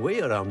know your way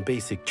around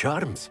basic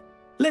charms.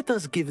 Let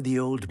us give the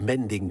old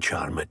mending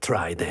charm a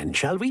try then,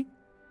 shall we?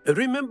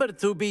 Remember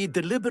to be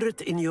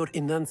deliberate in your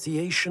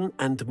enunciation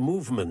and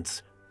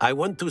movements. I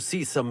want to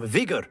see some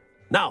vigor.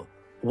 Now,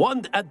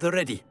 wand at the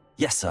ready.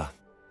 Yes, sir.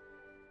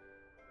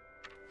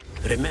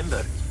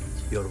 Remember,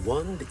 your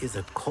wand is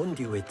a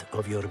conduit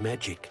of your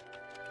magic.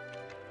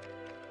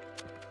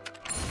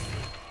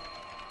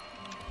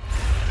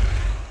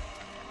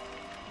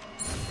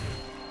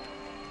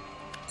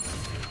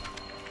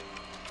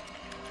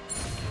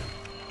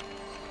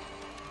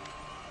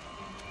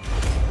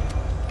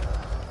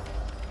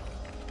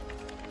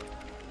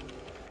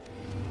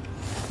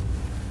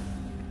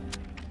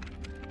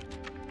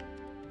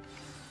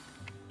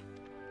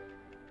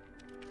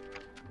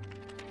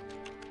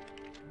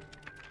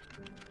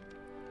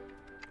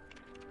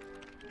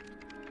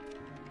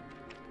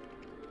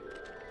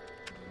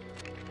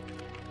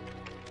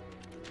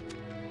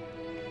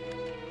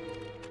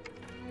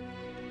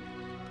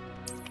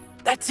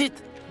 That's it.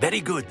 Very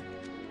good.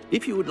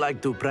 If you would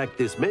like to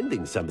practice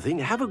mending something,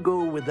 have a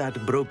go with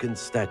that broken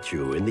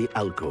statue in the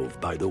alcove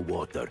by the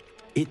water.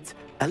 It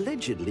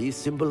allegedly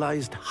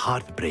symbolized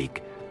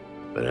heartbreak.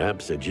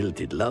 Perhaps a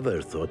jilted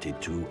lover thought it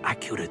too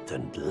accurate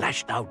and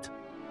lashed out.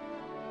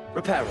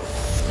 Reparo.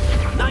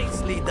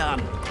 Nicely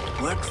done.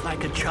 Works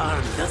like a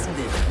charm, doesn't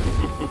it?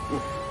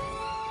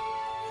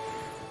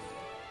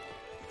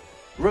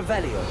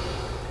 Revelio.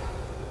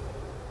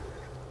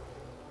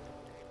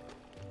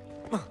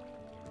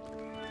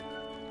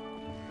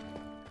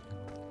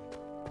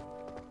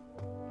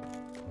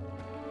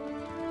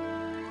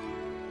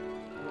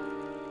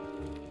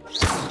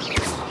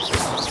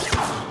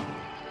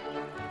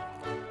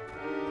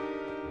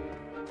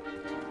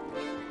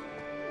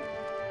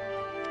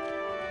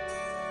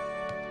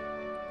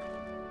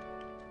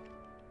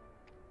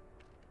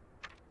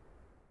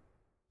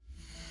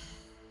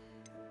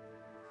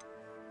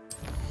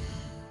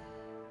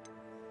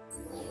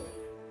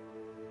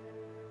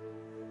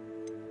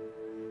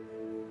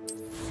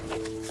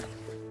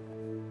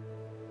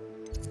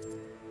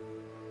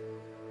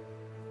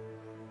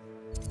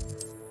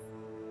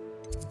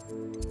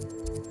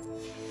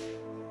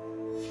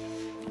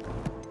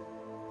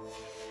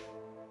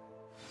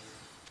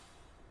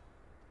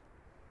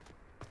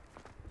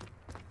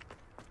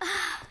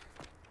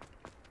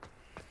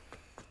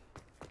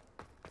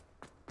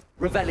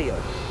 Revelio.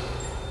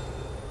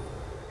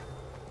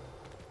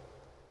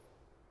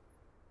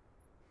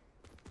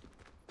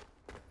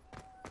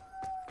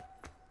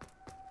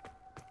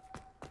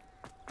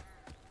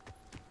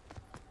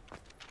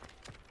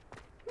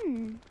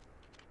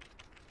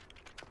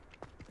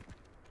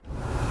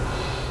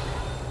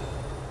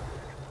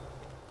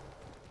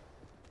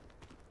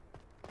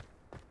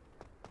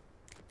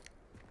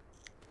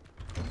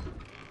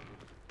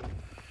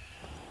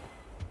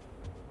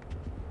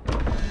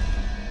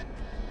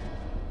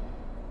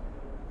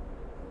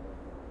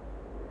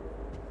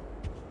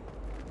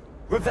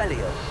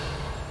 Revelio.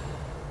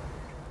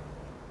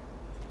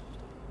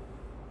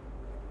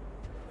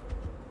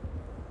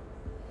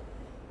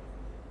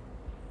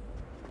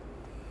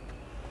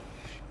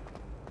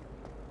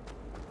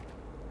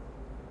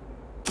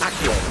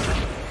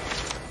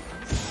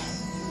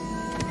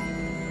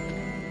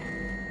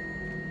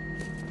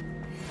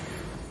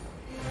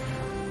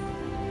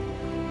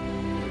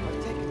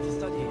 I've taken to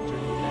studying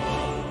during the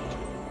day.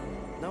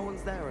 No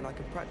one's there and I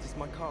can practice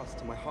my cast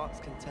to my heart's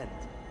content.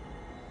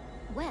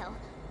 Well,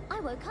 I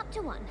woke up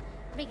to one,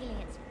 wriggling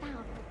its foul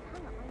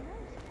tongue up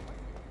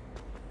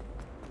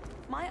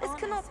my nose. This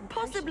cannot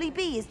possibly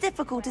be as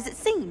difficult as it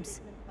seems.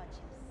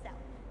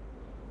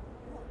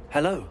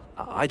 Hello.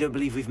 I don't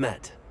believe we've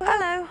met.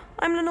 Hello,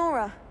 I'm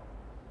Lenora.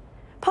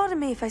 Pardon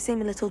me if I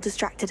seem a little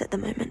distracted at the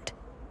moment.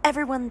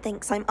 Everyone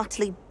thinks I'm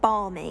utterly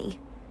balmy.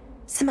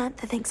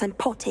 Samantha thinks I'm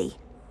potty.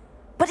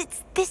 But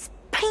it's this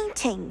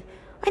painting.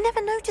 I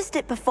never noticed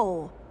it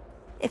before.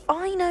 If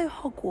I know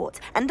Hogwarts,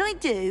 and I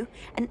do,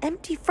 an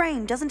empty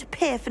frame doesn't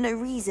appear for no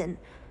reason.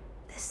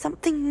 There's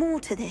something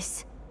more to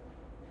this.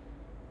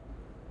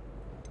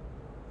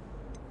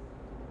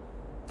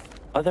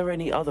 Are there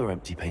any other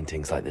empty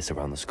paintings like this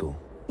around the school?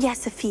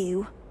 Yes, a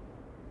few.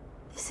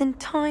 This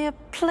entire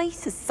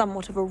place is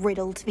somewhat of a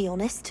riddle, to be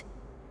honest.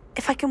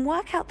 If I can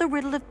work out the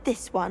riddle of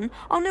this one,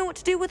 I'll know what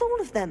to do with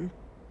all of them.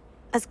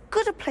 As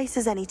good a place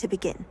as any to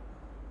begin.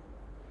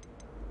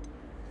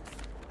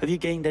 Have you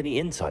gained any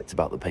insights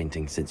about the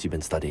painting since you've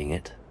been studying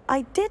it?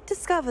 I did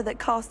discover that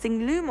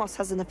casting Lumos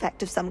has an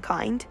effect of some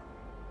kind.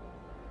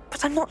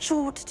 But I'm not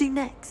sure what to do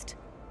next.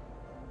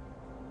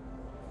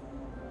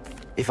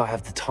 If I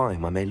have the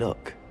time, I may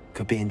look.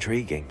 Could be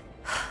intriguing.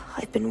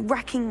 I've been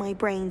racking my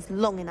brains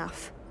long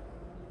enough.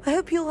 I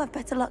hope you'll have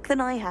better luck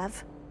than I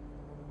have.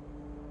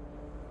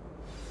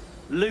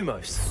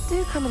 Lumos.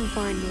 Do come and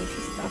find me if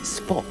you stop. That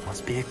spot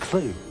must be a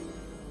clue.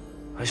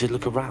 I should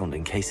look around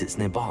in case it's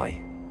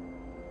nearby.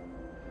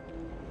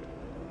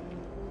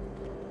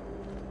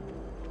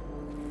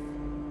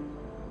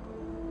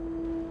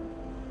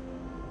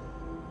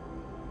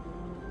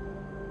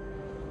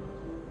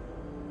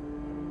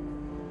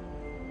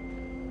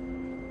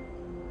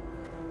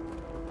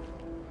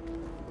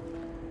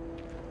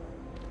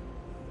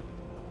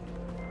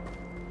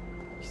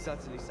 You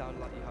certainly sound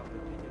like you have an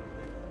opinion on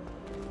it.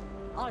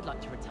 I'd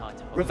like to retire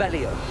to Hogwarts.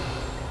 Revelio.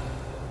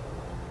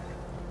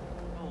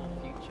 All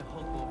future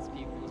Hogwarts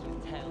pupils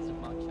with tales of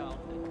my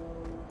childhood.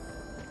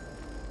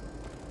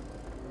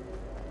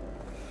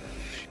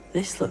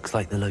 This looks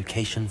like the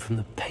location from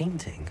the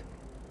painting.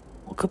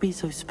 What could be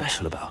so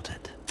special about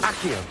it?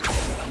 Accio.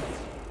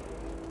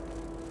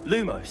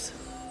 Lumos.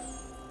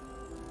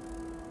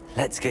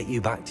 Let's get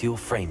you back to your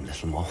frame,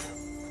 little moth.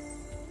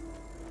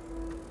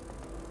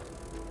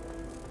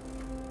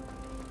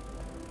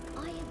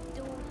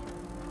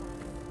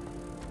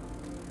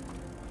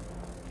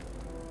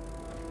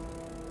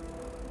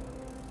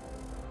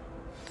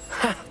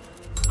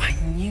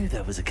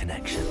 There was a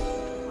connection.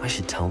 I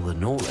should tell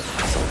Lenora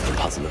that I solved the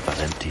puzzle of that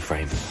empty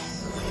frame.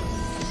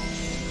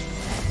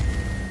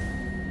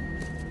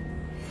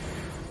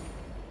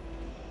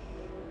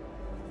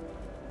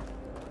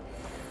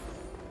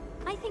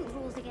 I think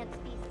rules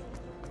against beasts.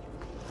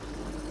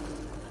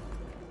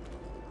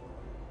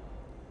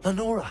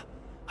 Lenora,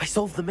 I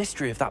solved the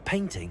mystery of that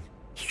painting.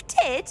 You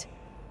did?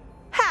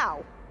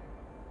 How?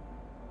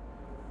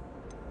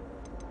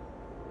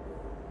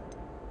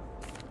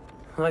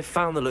 I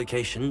found the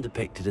location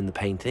depicted in the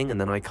painting,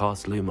 and then I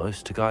cast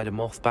Lumos to guide a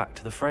moth back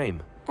to the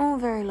frame. All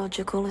very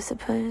logical, I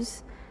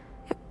suppose.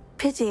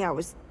 Pity I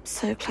was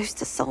so close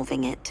to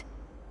solving it.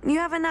 You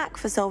have a knack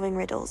for solving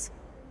riddles.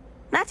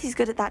 Natty's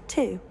good at that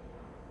too.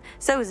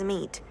 So is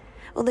Amit,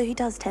 although he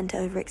does tend to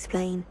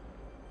over-explain.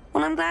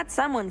 Well, I'm glad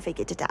someone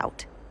figured it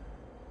out.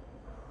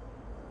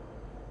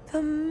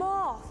 The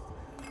moth!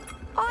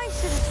 I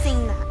should have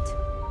seen that.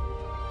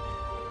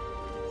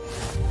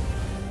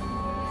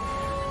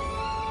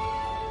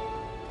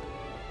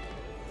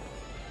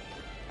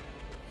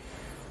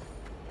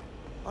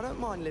 I don't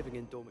mind living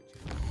in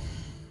dormitories.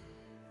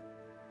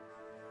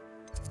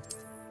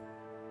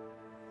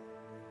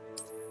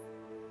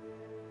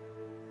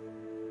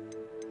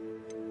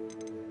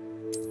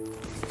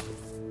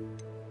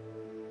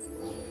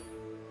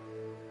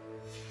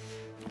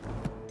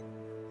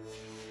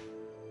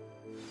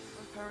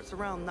 My parents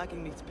around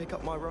nagging me to pick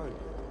up my robe.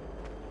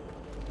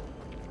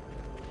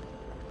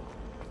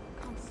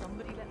 Can't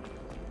somebody let me...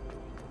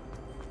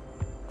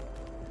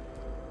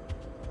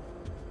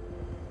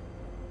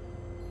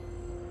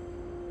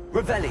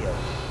 Revelio.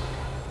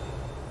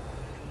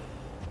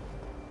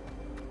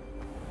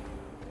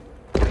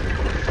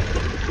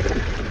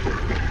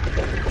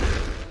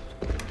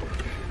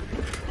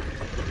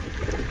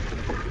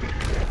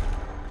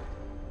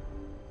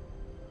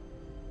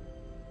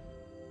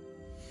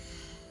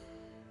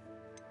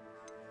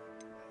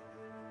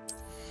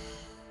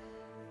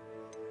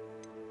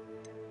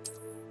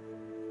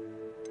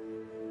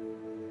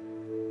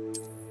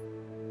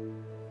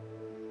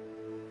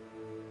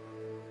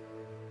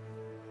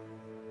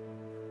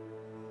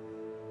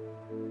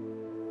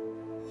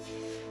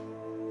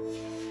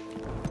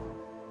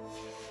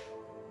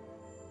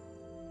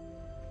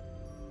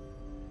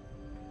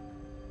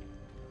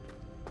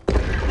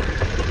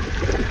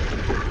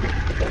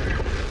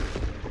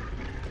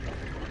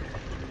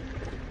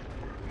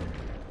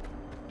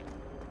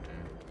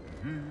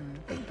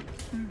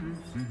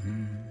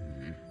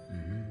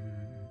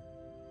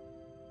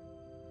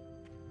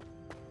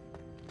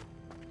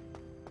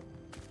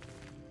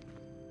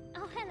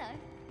 Hello.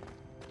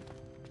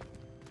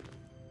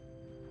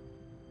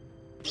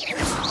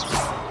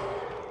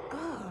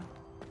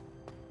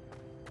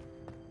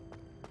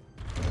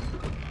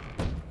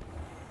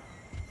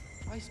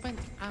 I spent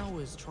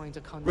hours trying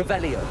to conjure...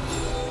 Revelio.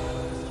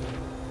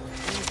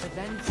 But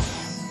then...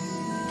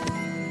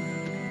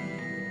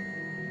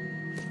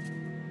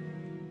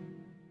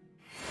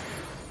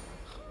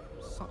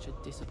 Such a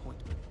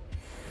disappointment.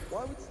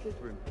 Why would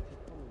Slytherin put his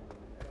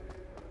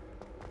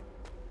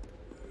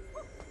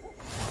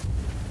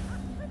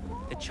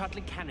The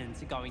Chudley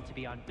Cannons are going to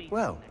be unbeaten.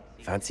 Well,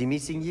 fancy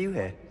meeting you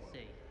here.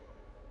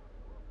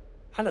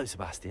 Hello,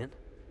 Sebastian.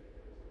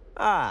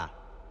 Ah,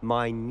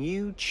 my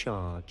new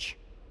charge.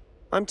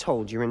 I'm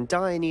told you're in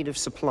dire need of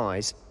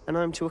supplies, and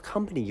I'm to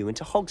accompany you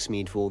into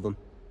Hogsmeade for them.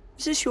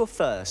 Is this your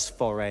first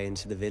foray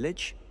into the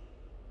village?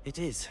 It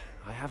is.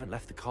 I haven't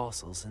left the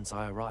castle since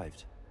I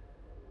arrived.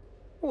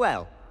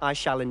 Well, I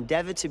shall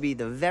endeavour to be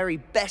the very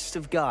best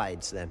of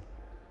guides, then.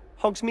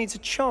 Hogsmeade's a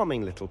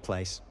charming little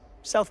place.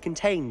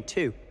 Self-contained,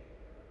 too.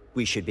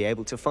 We should be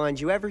able to find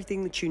you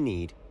everything that you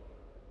need.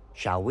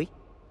 Shall we?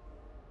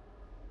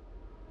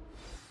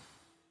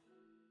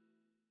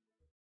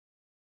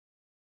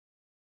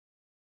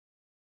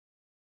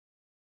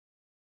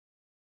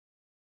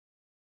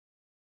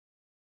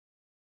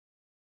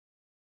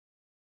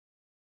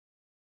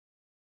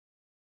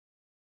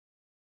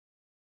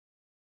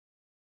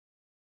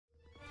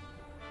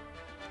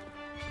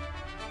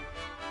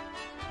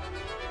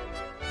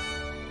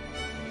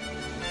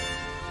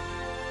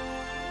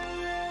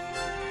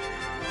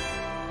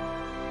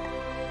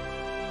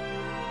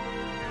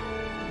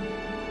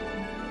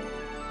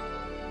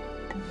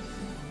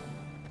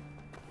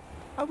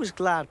 I was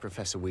glad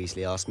Professor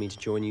Weasley asked me to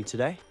join you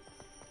today.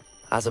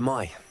 As am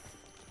I.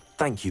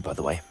 Thank you, by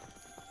the way.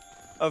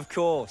 Of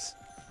course.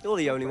 You're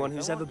the only one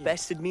who's ever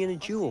bested me in a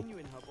duel.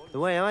 The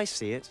way I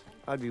see it,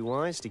 I'd be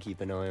wise to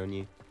keep an eye on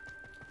you.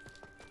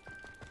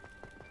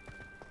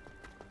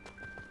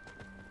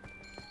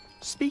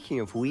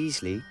 Speaking of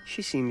Weasley,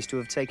 she seems to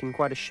have taken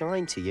quite a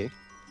shine to you.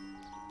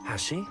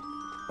 Has she?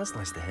 That's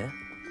nice to hear.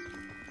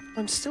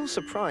 I'm still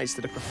surprised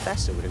that a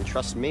professor would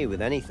entrust me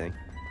with anything,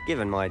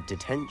 given my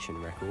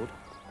detention record.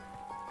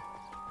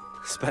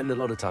 Spend a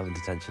lot of time in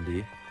detention, do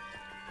you?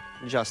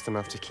 Just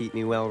enough to keep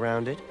me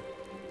well-rounded.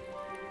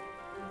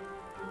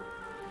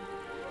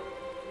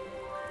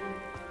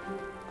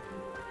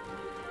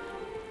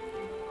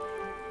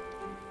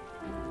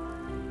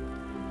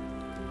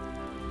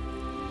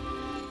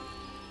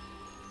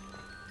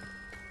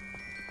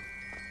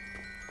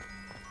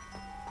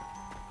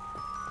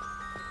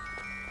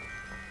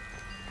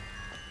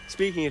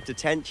 Speaking of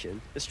detention,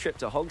 this trip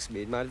to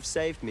Hogsmeade might have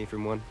saved me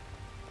from one.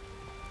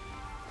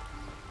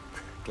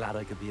 Glad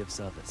I could be of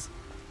service.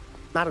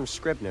 Madam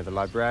Scribner, the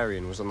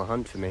librarian, was on the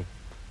hunt for me,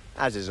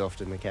 as is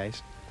often the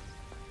case.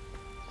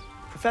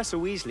 Professor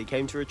Weasley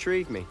came to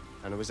retrieve me,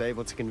 and I was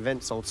able to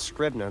convince old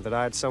Scribner that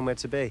I had somewhere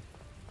to be.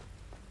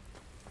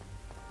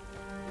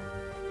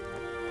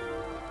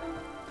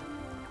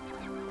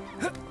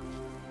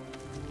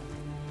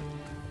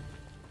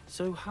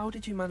 So how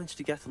did you manage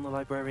to get on the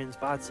librarian's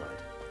bad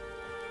side?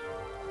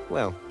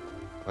 Well,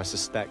 I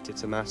suspect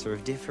it's a matter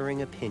of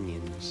differing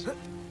opinions.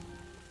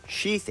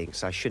 She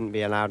thinks I shouldn't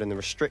be allowed in the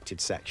restricted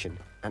section,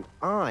 and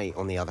I,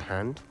 on the other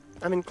hand,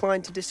 am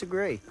inclined to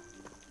disagree.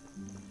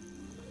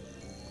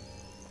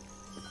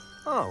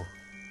 Oh,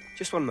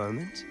 just one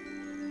moment.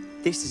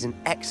 This is an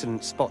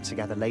excellent spot to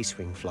gather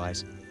lacewing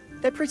flies.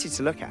 They're pretty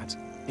to look at.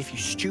 If you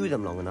stew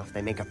them long enough,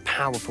 they make a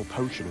powerful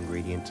potion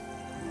ingredient.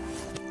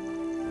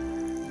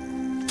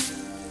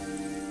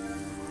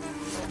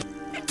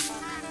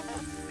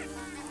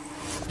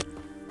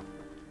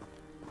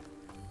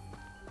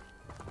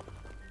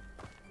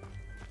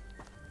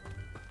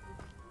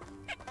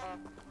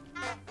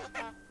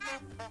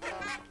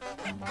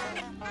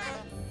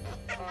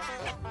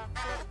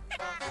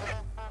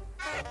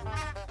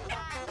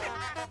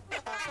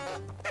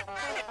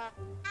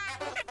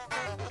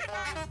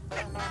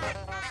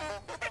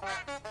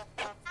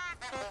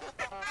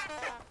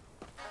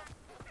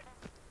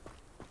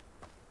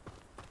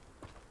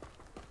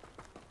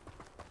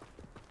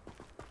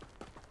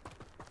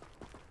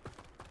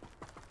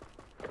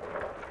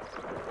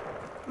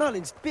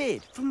 Merlin's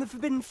beard from the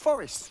Forbidden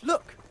Forest.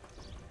 Look!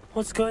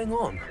 What's going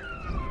on?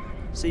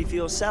 See for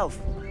yourself.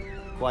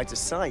 Quite a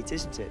sight,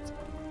 isn't it?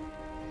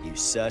 You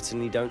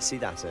certainly don't see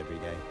that every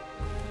day.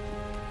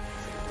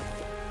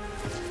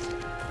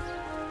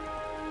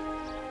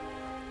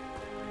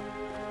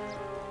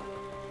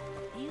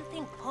 Do you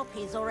think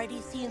Poppy's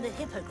already seen the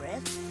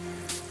hippogriff?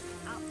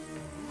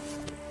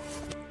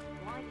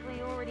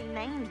 Likely already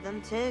named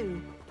them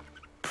too.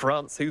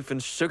 Prance, Hoof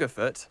and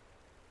Sugarfoot.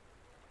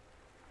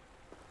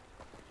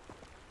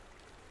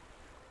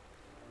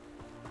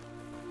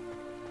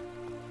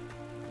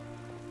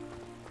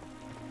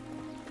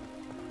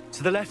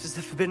 To the left is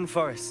the Forbidden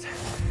Forest.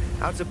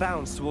 Out of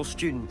bounds to all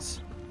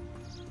students.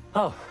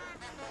 Oh,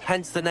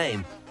 hence the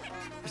name.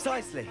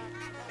 Precisely.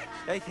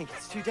 They think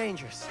it's too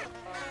dangerous.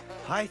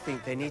 I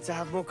think they need to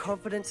have more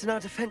confidence in our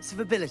defensive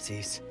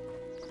abilities.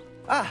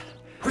 Ah!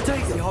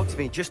 See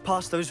Hogsmeade just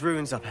past those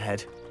ruins up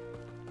ahead.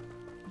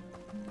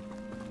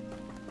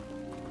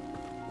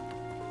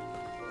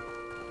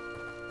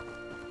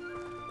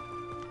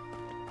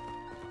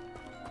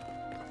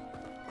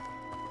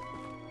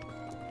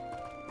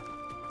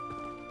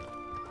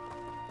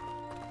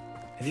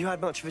 Have you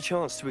had much of a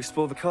chance to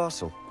explore the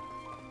castle?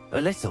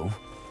 A little.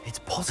 It's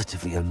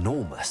positively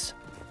enormous.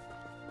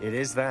 It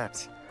is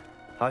that.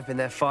 I've been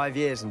there 5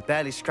 years and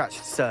barely scratched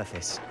the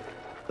surface.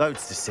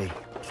 Loads to see,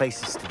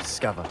 places to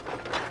discover.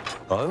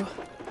 Oh?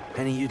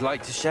 Any you'd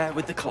like to share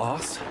with the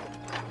class?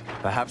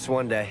 Perhaps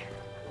one day.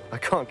 I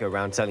can't go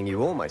around telling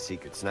you all my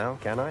secrets now,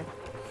 can I?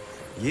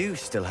 You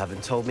still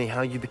haven't told me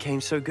how you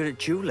became so good at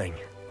dueling.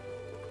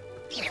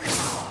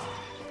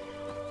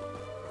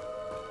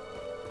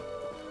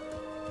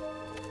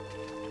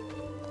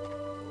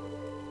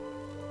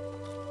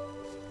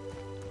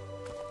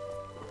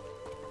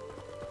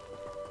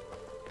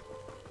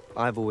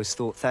 I've always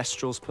thought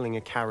Thestrals pulling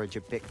a carriage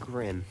a bit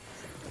grim.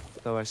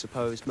 Though I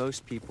suppose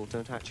most people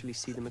don't actually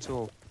see them at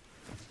all.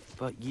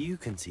 But you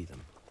can see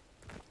them.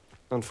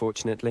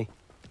 Unfortunately.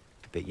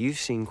 But you've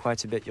seen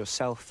quite a bit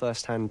yourself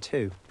firsthand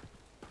too.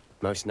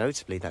 Most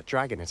notably that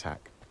dragon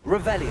attack.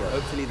 Revelio!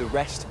 Hopefully the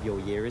rest of your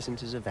year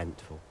isn't as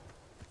eventful.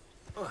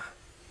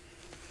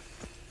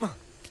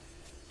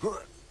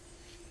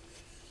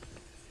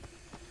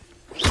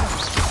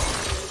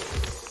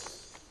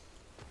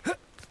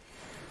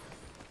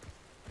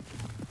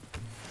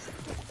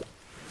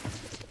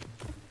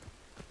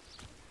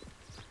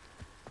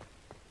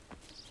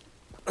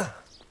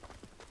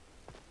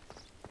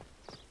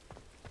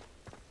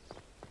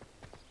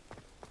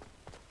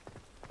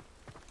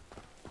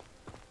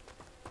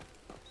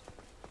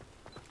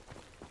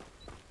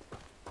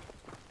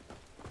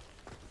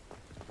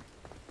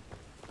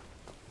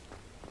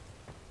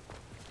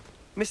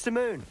 Mr.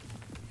 Moon.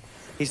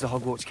 He's the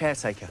Hogwarts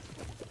caretaker.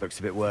 Looks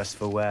a bit worse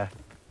for wear.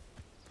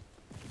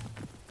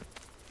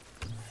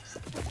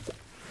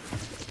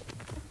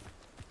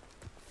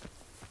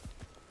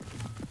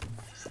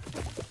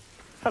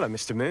 Hello,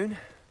 Mr. Moon.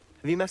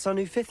 Have you met our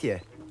new 5th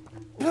year?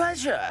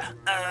 Pleasure.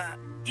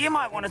 You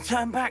might want to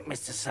turn back,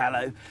 Mr.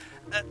 Sallow.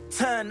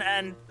 Turn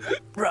and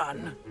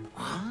run.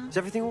 Is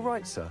everything all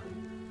right, sir?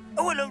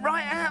 Oh, look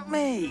right at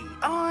me.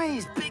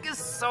 Eyes big as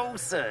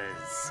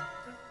saucers.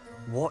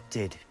 What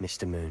did,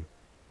 Mr. Moon?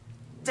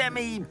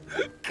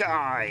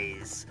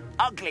 Guys.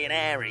 Ugly and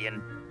airy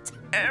and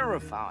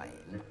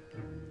terrifying.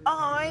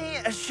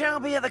 I shall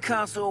be at the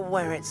castle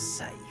where it's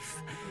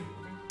safe.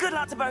 Good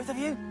luck to both of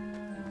you.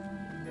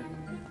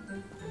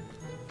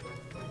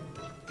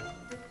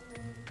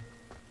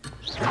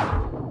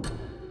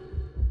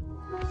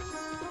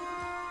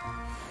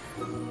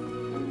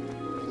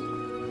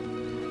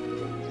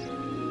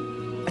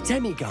 A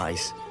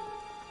demi-guise?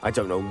 I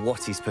don't know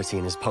what he's putting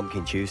in his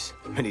pumpkin juice,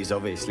 but he's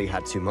obviously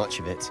had too much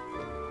of it.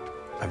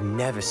 I've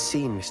never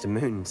seen Mr.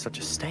 Moon in such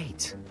a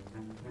state.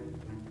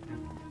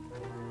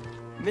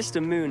 Mr.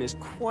 Moon is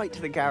quite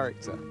the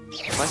character.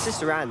 My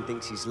sister Anne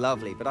thinks he's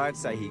lovely, but I'd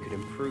say he could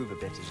improve a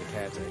bit as a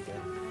caretaker.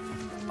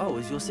 Oh,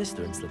 is your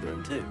sister in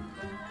Slytherin too?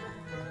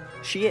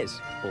 She is,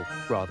 or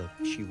rather,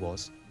 she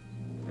was.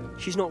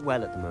 She's not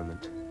well at the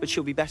moment, but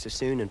she'll be better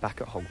soon and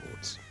back at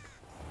Hogwarts.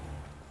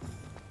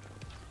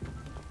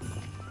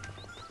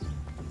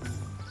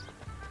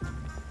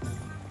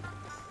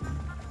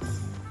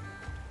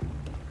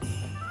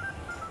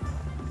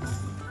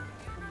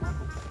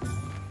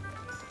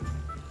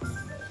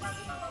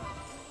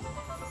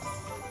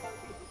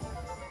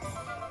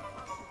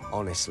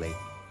 Honestly,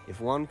 if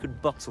one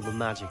could bottle the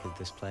magic of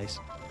this place,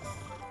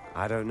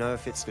 I don't know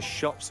if it's the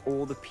shops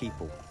or the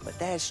people, but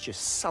there's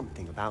just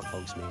something about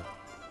Hogsmeade.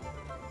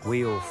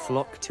 We all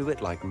flock to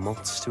it like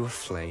moths to a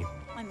flame.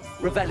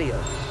 Revelio!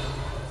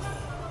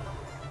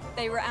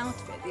 They were out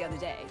of it the other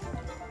day.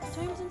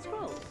 Tomes and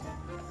scrolls.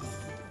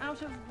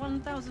 Out of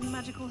 1,000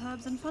 magical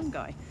herbs and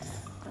fungi.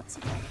 That's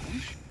a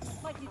challenge.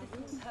 Likely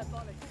this isn't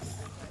herbology.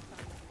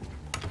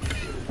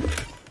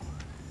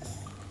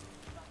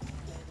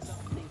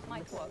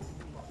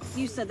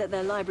 You said that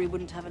their library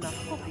wouldn't have enough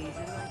copies,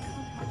 and I can't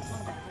help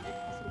wonder how you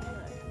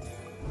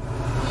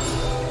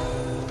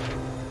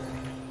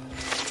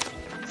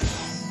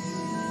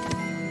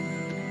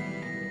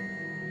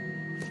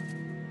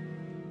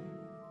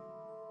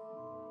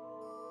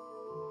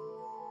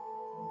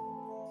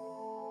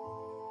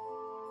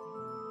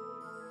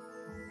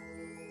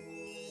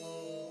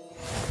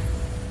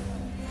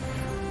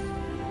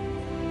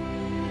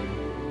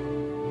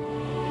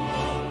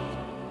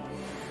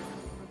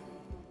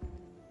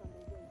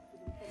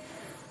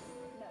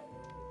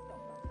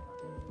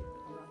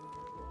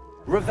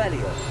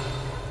Revelio!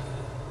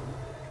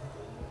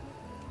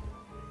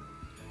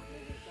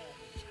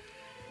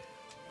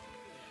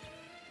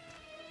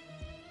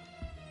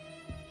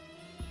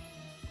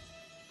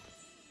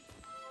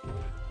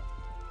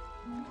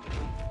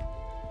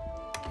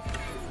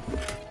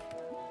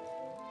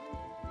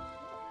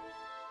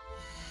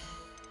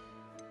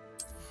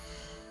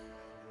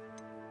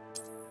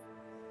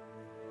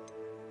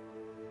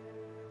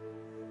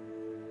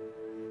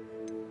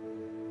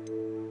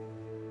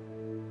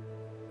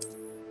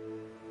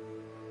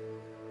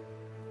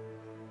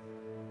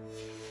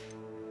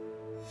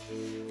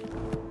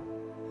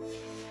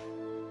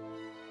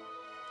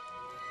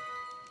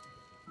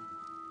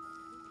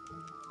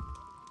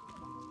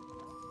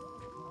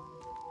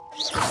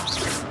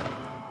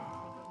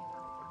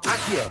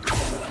 Accio!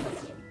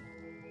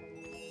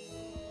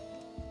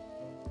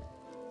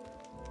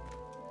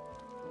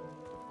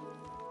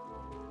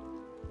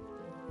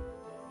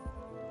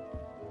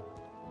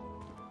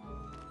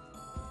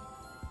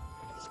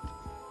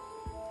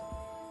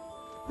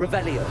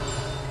 Revelio.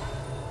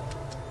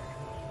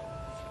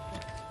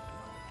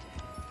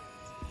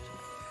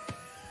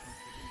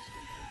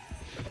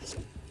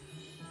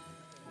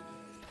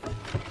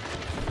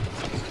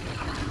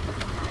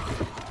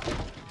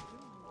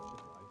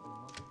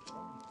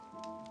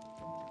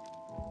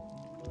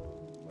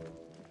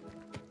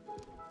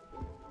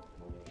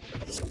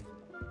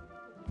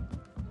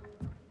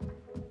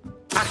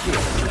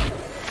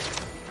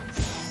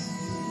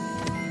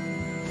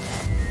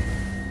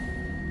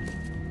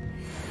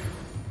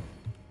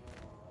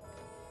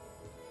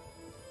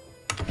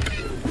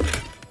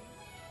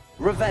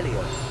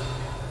 Revelio.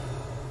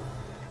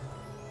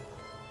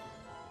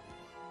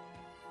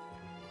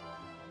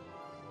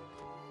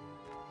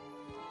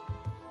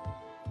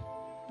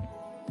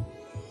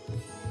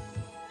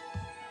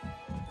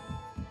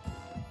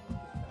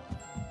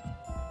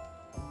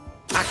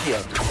 Accio.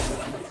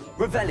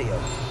 Revelio.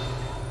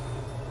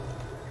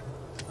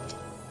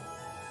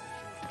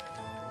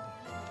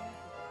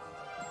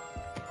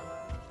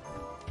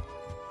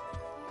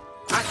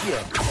 Accio.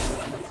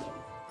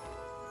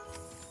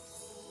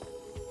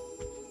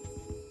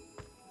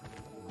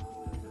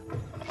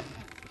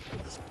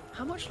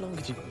 How much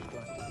longer do you...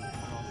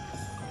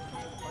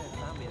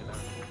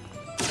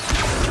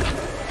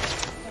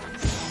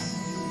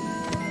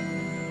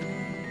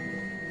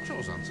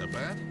 Chores aren't so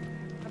bad.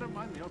 I don't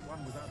mind the odd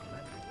one without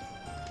lead.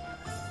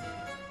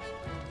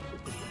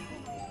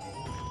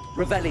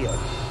 Revelio.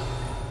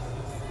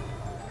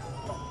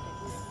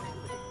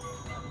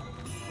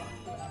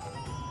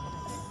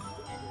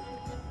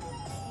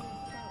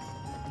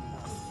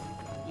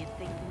 You'd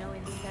think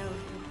knowing spells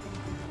would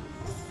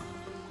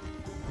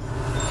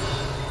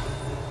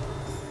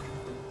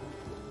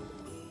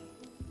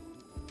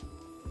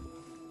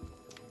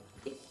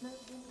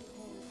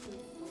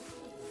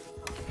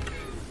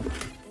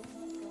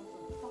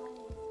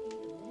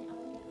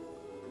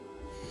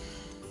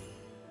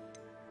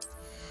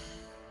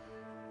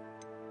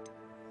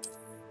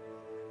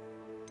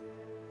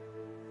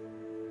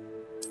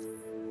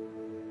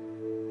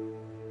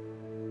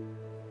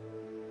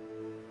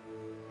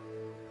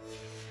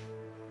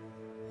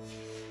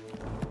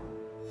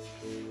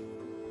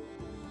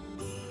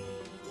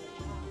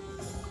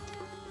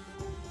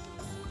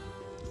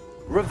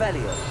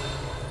Revelio.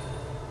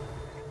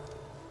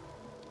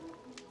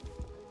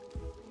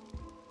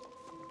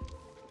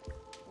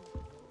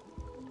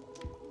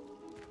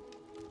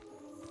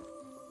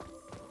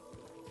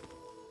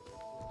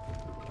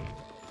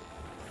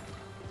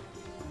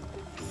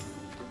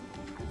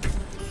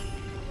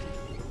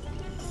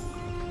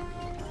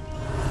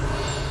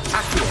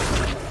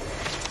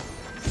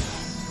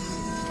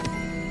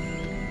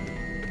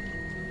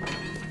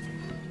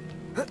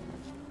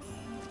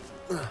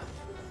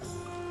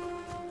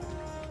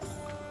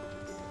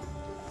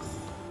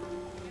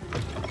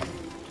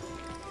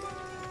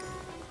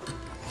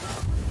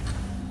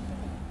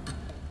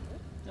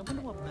 I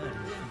wonder what Merlin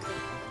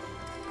thinks.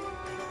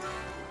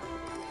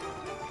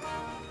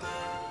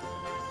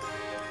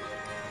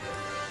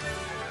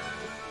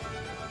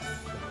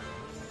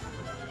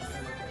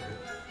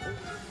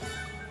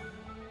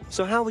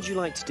 So how would you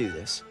like to do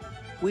this?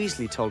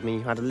 Weasley told me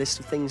you had a list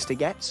of things to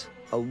get,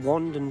 a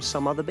wand and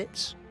some other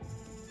bits.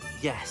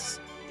 Yes.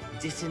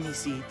 Dittany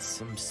seeds,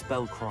 some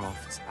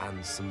spellcrafts,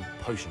 and some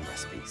potion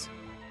recipes.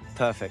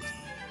 Perfect.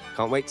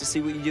 Can't wait to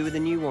see what you do with the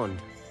new wand.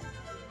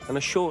 And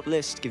a short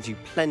list gives you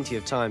plenty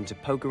of time to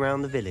poke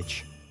around the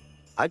village.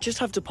 I just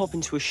have to pop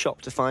into a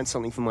shop to find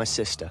something for my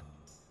sister.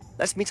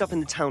 Let's meet up in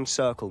the town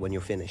circle when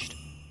you're finished.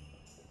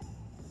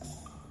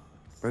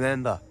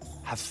 Remember,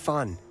 have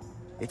fun.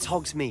 It's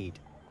Hogsmeade.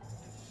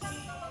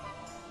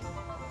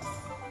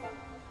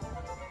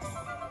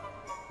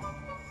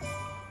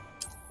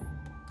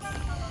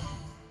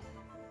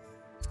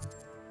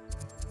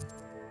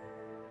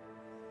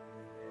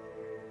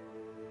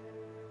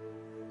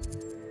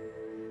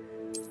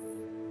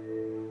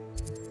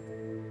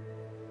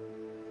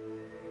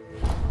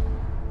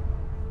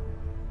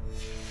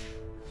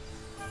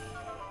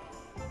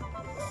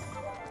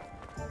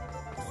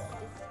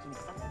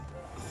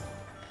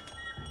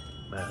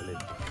 Merlin,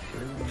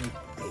 gloomy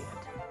beard,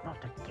 not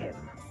again.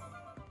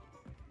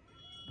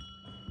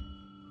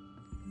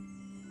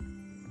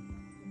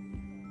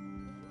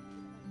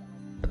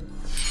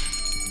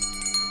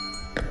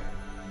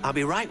 I'll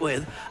be right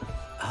with...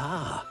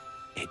 Ah,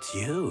 it's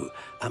you.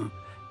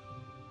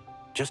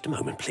 Just a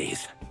moment,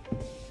 please.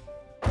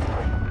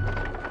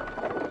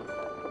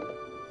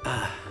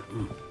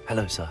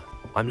 Hello, sir.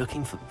 I'm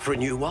looking for... For a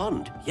new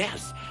wand,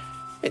 yes.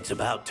 It's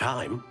about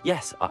time.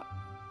 Yes,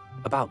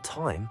 about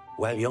time?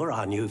 Well, you're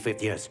our new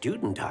fifth-year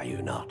student, are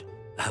you not?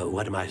 Oh,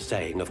 what am I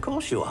saying? Of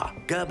course you are.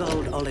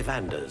 Gerbold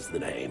Ollivander's the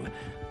name.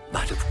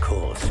 But of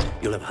course,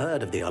 you'll have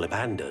heard of the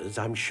Ollivanders,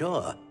 I'm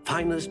sure.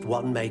 Finest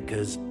wand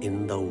makers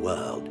in the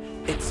world.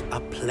 It's a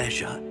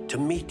pleasure to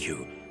meet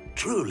you,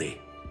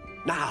 truly.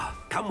 Now,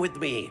 come with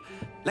me.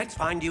 Let's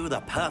find you the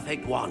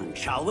perfect wand,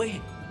 shall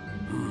we?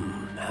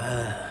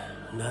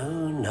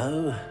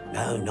 No,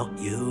 not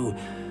you.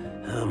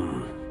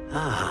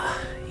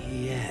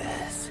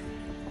 Yes.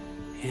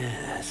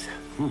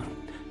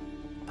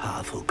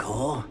 Powerful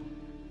core.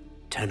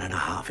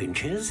 10.5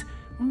 inches.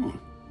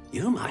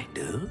 You might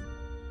do.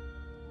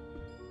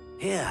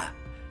 Here,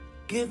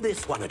 give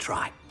this one a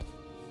try.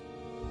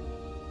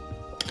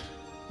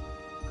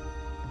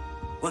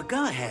 Well,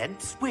 go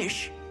ahead,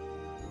 swish.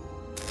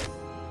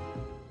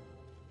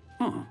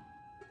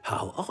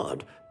 How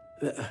odd.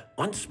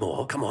 Once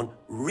more, come on,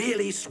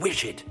 really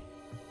swish it.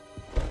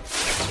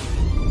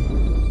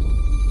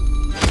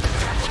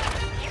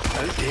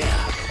 Oh dear.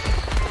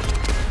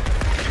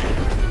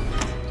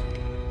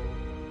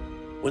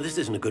 Well, this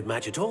isn't a good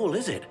match at all,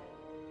 is it?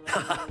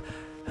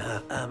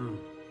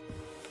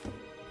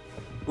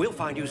 We'll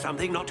find you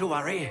something, not to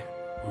worry.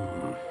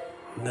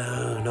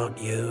 No, not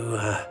you.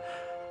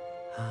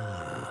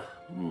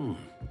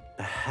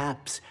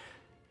 Perhaps.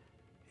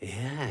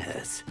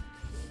 Yes.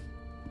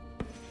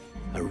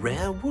 A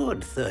rare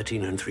wood,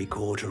 13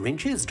 3/4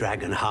 inches,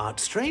 dragon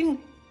heartstring.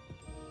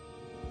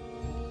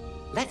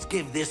 Let's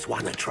give this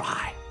one a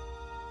try.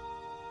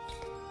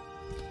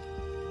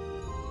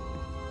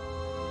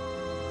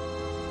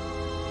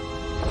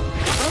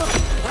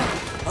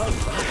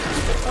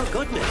 Oh,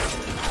 goodness.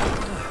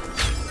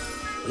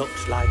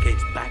 Looks like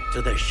it's back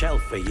to the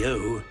shelf for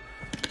you.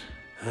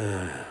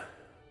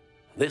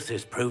 This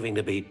is proving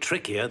to be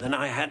trickier than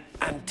I had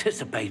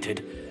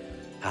anticipated.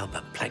 How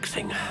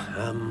perplexing.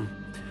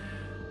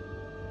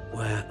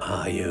 Where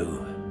are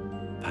you?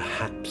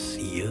 Perhaps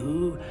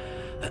you?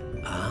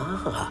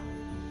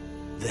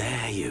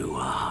 There you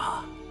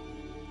are.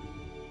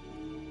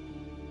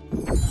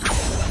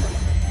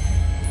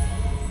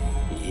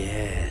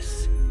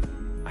 Yes,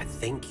 I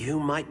think you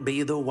might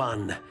be the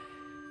one.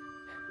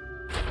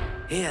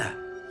 Here,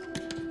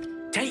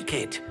 take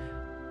it.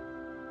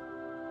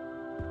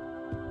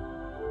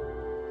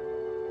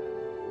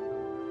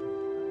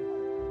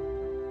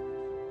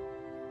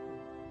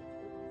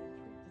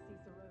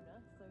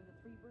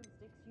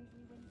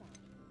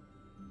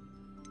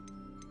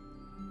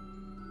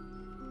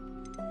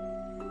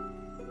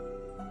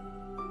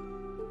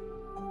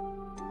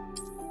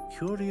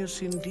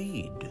 Curious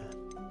indeed.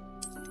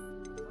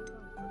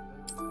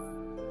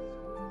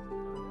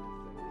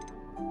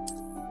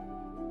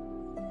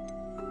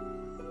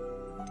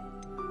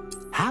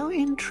 How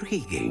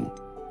intriguing.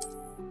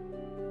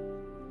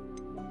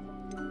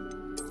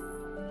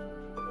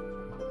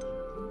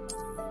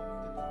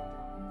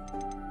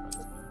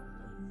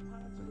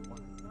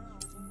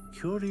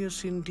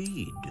 Curious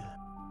indeed.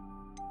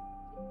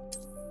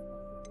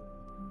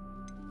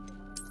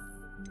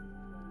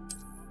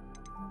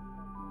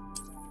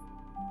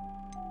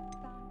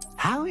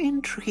 How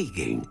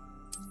intriguing.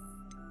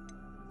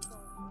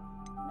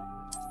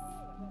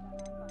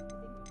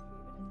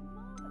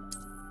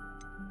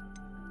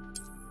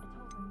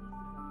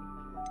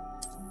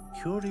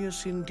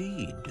 Curious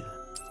indeed.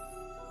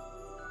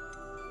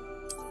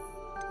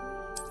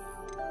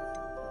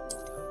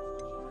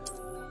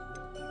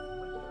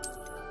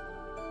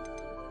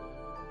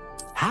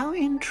 How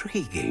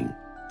intriguing.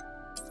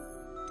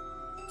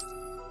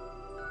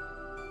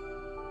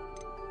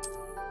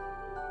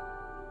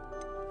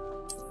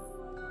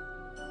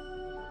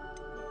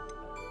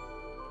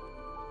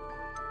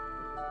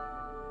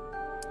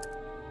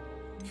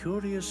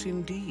 Curious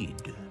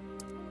indeed.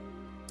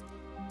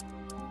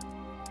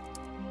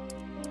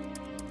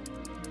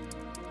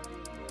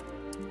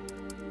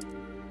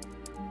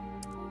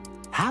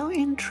 How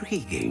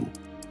intriguing.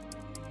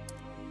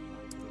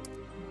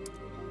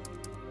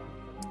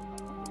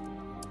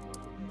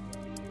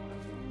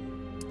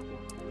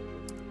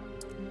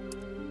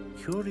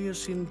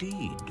 Curious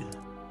indeed.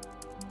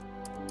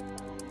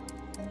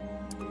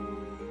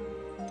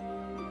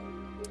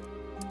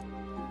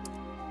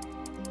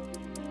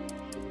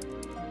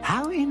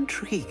 How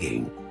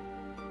intriguing.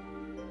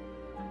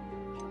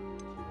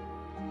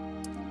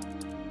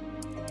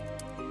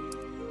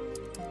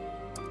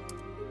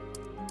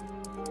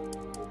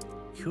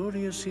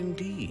 Curious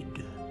indeed.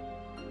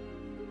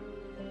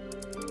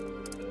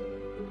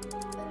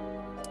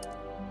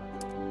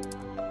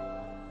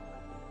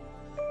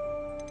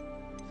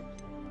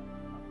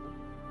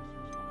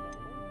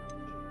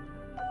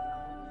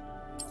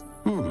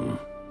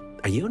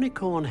 A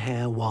unicorn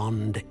hair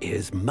wand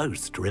is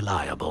most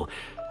reliable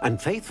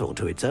and faithful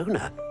to its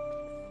owner.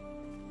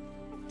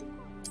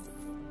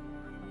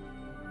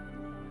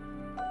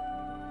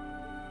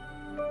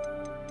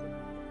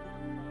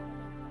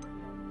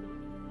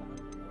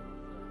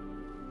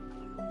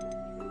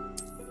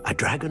 A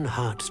dragon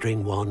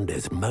heartstring wand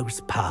is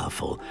most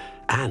powerful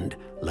and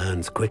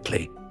learns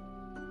quickly.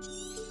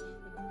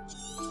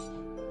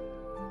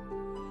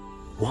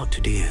 What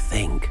do you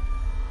think?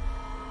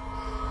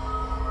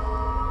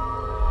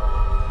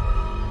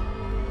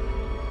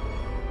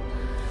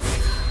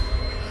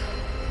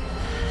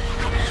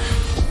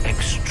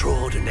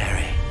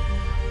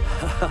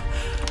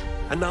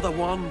 another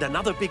wand,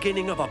 another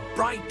beginning of a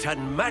bright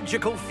and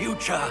magical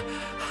future.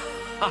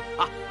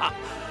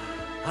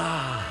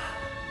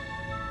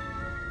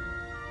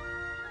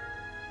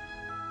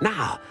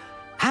 Now,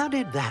 how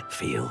did that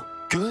feel?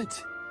 Good.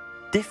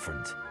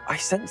 Different. I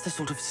sensed a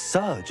sort of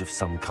surge of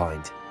some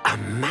kind. A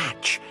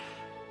match.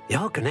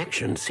 Your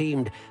connection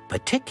seemed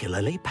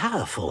particularly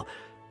powerful.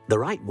 The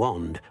right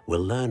wand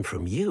will learn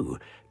from you,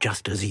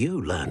 just as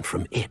you learn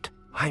from it.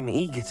 I'm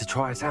eager to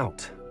try it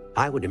out.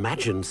 I would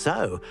imagine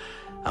so.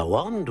 A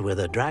wand with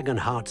a dragon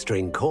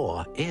heartstring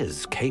core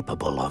is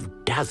capable of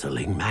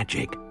dazzling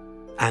magic.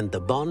 And the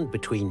bond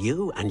between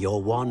you and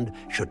your wand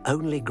should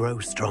only grow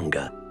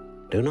stronger.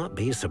 Do not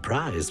be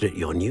surprised at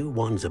your new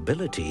wand's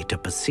ability to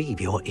perceive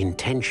your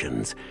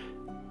intentions,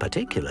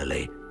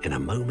 particularly in a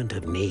moment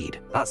of need.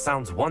 That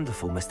sounds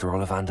wonderful, Mr.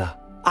 Ollivander.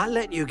 I'll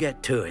let you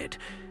get to it.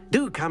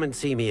 Do come and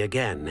see me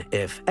again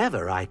if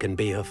ever I can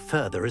be of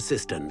further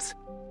assistance.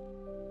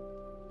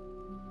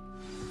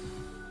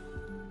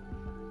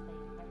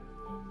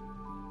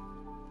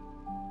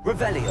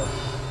 Revelio.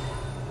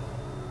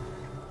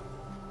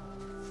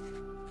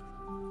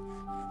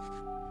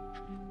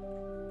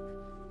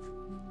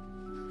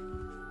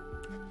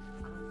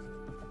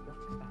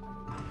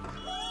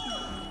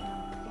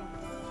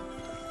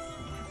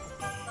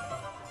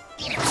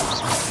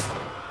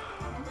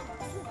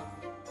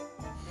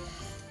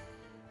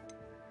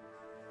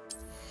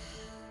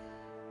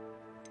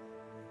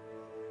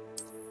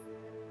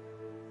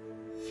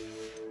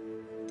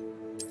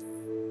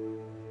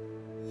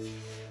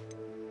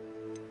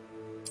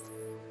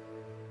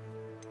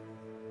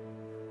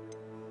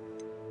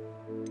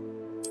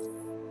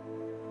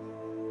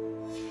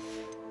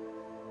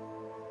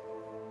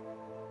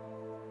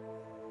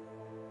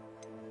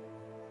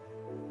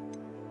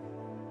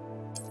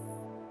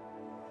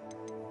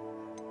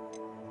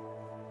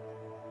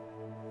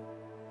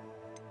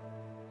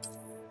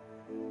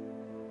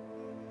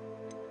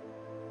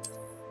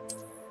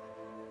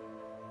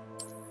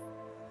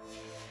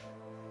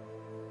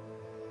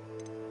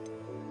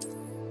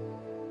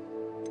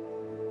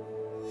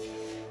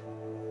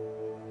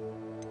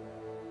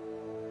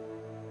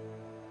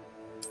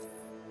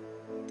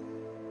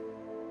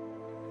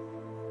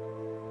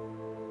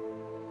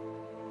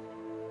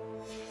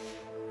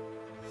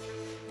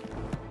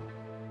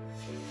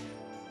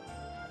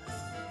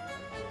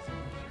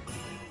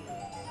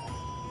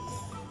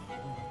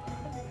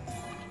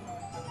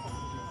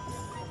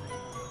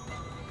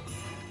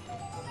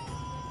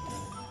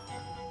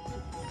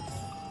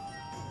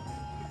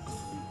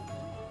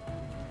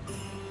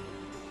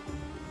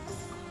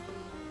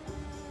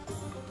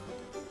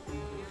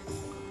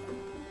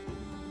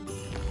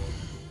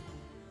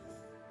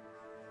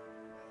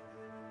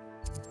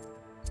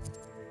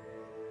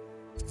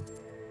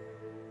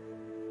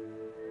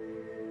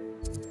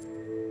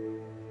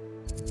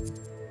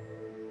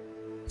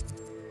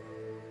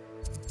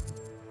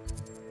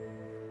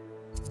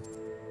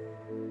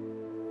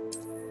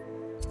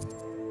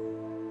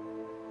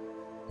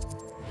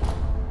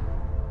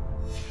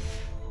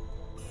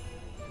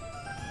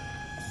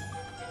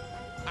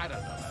 I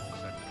don't know that for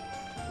certain.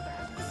 But there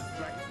hasn't been a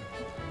dragon.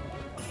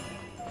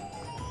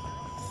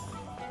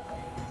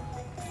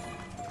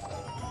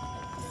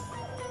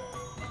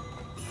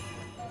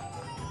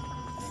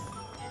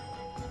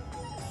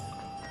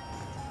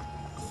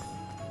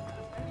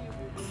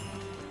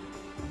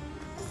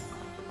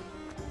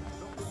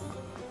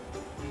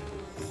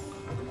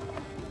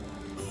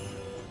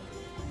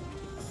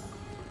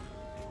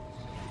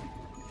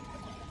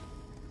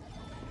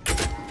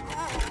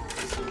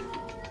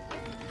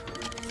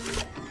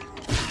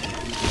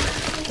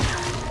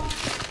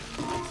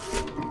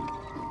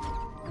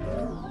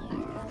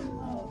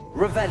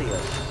 Revelio.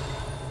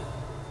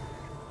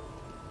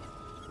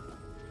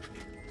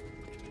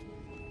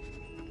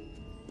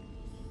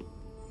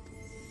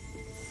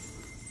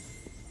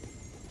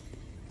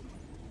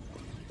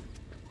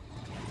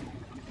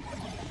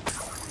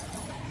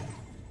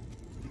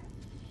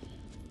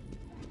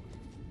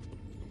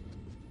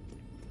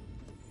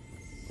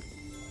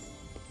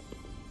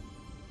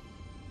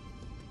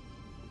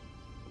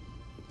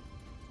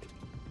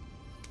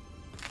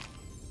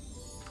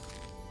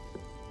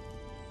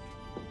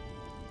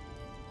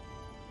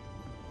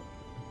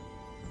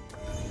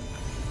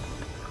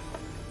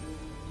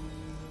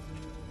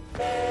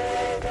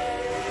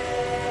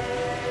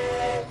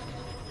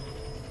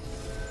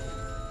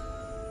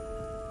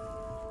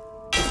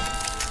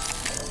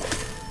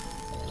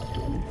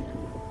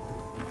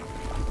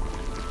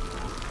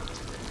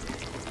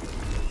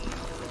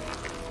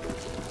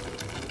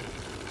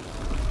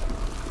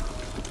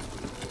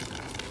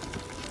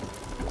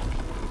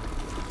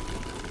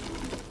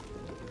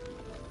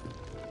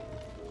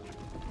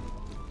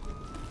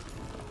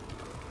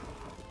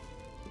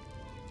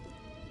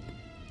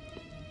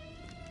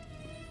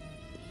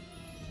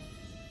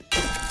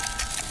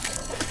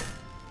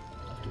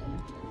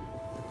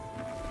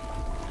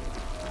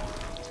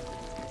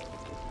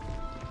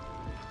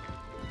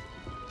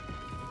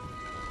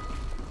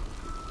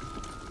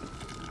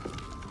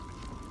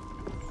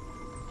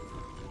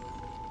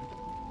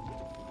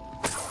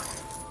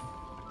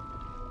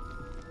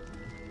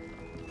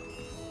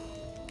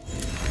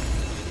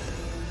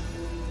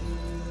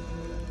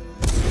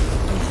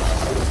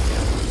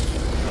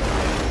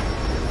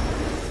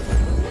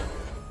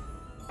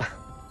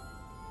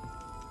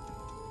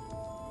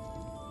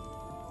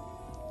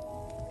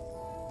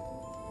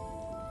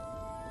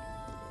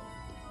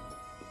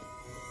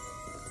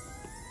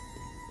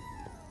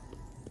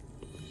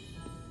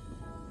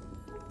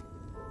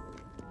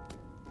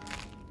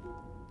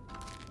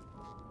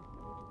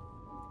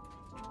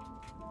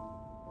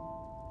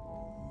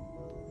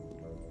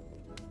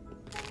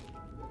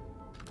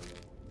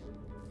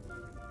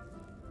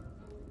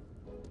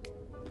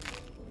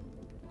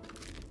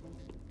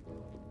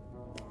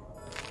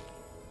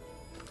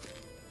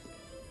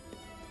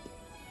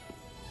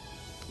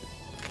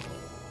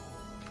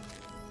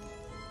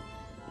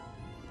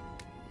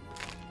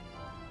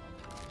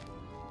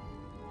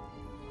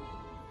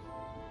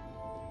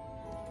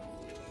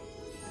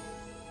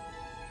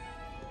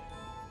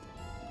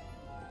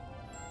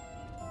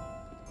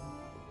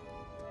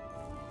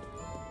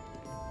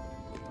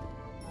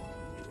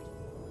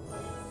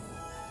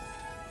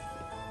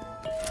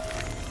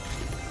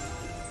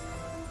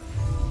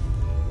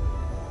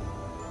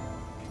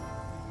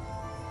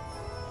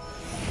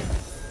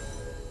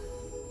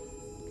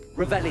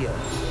 Revelio.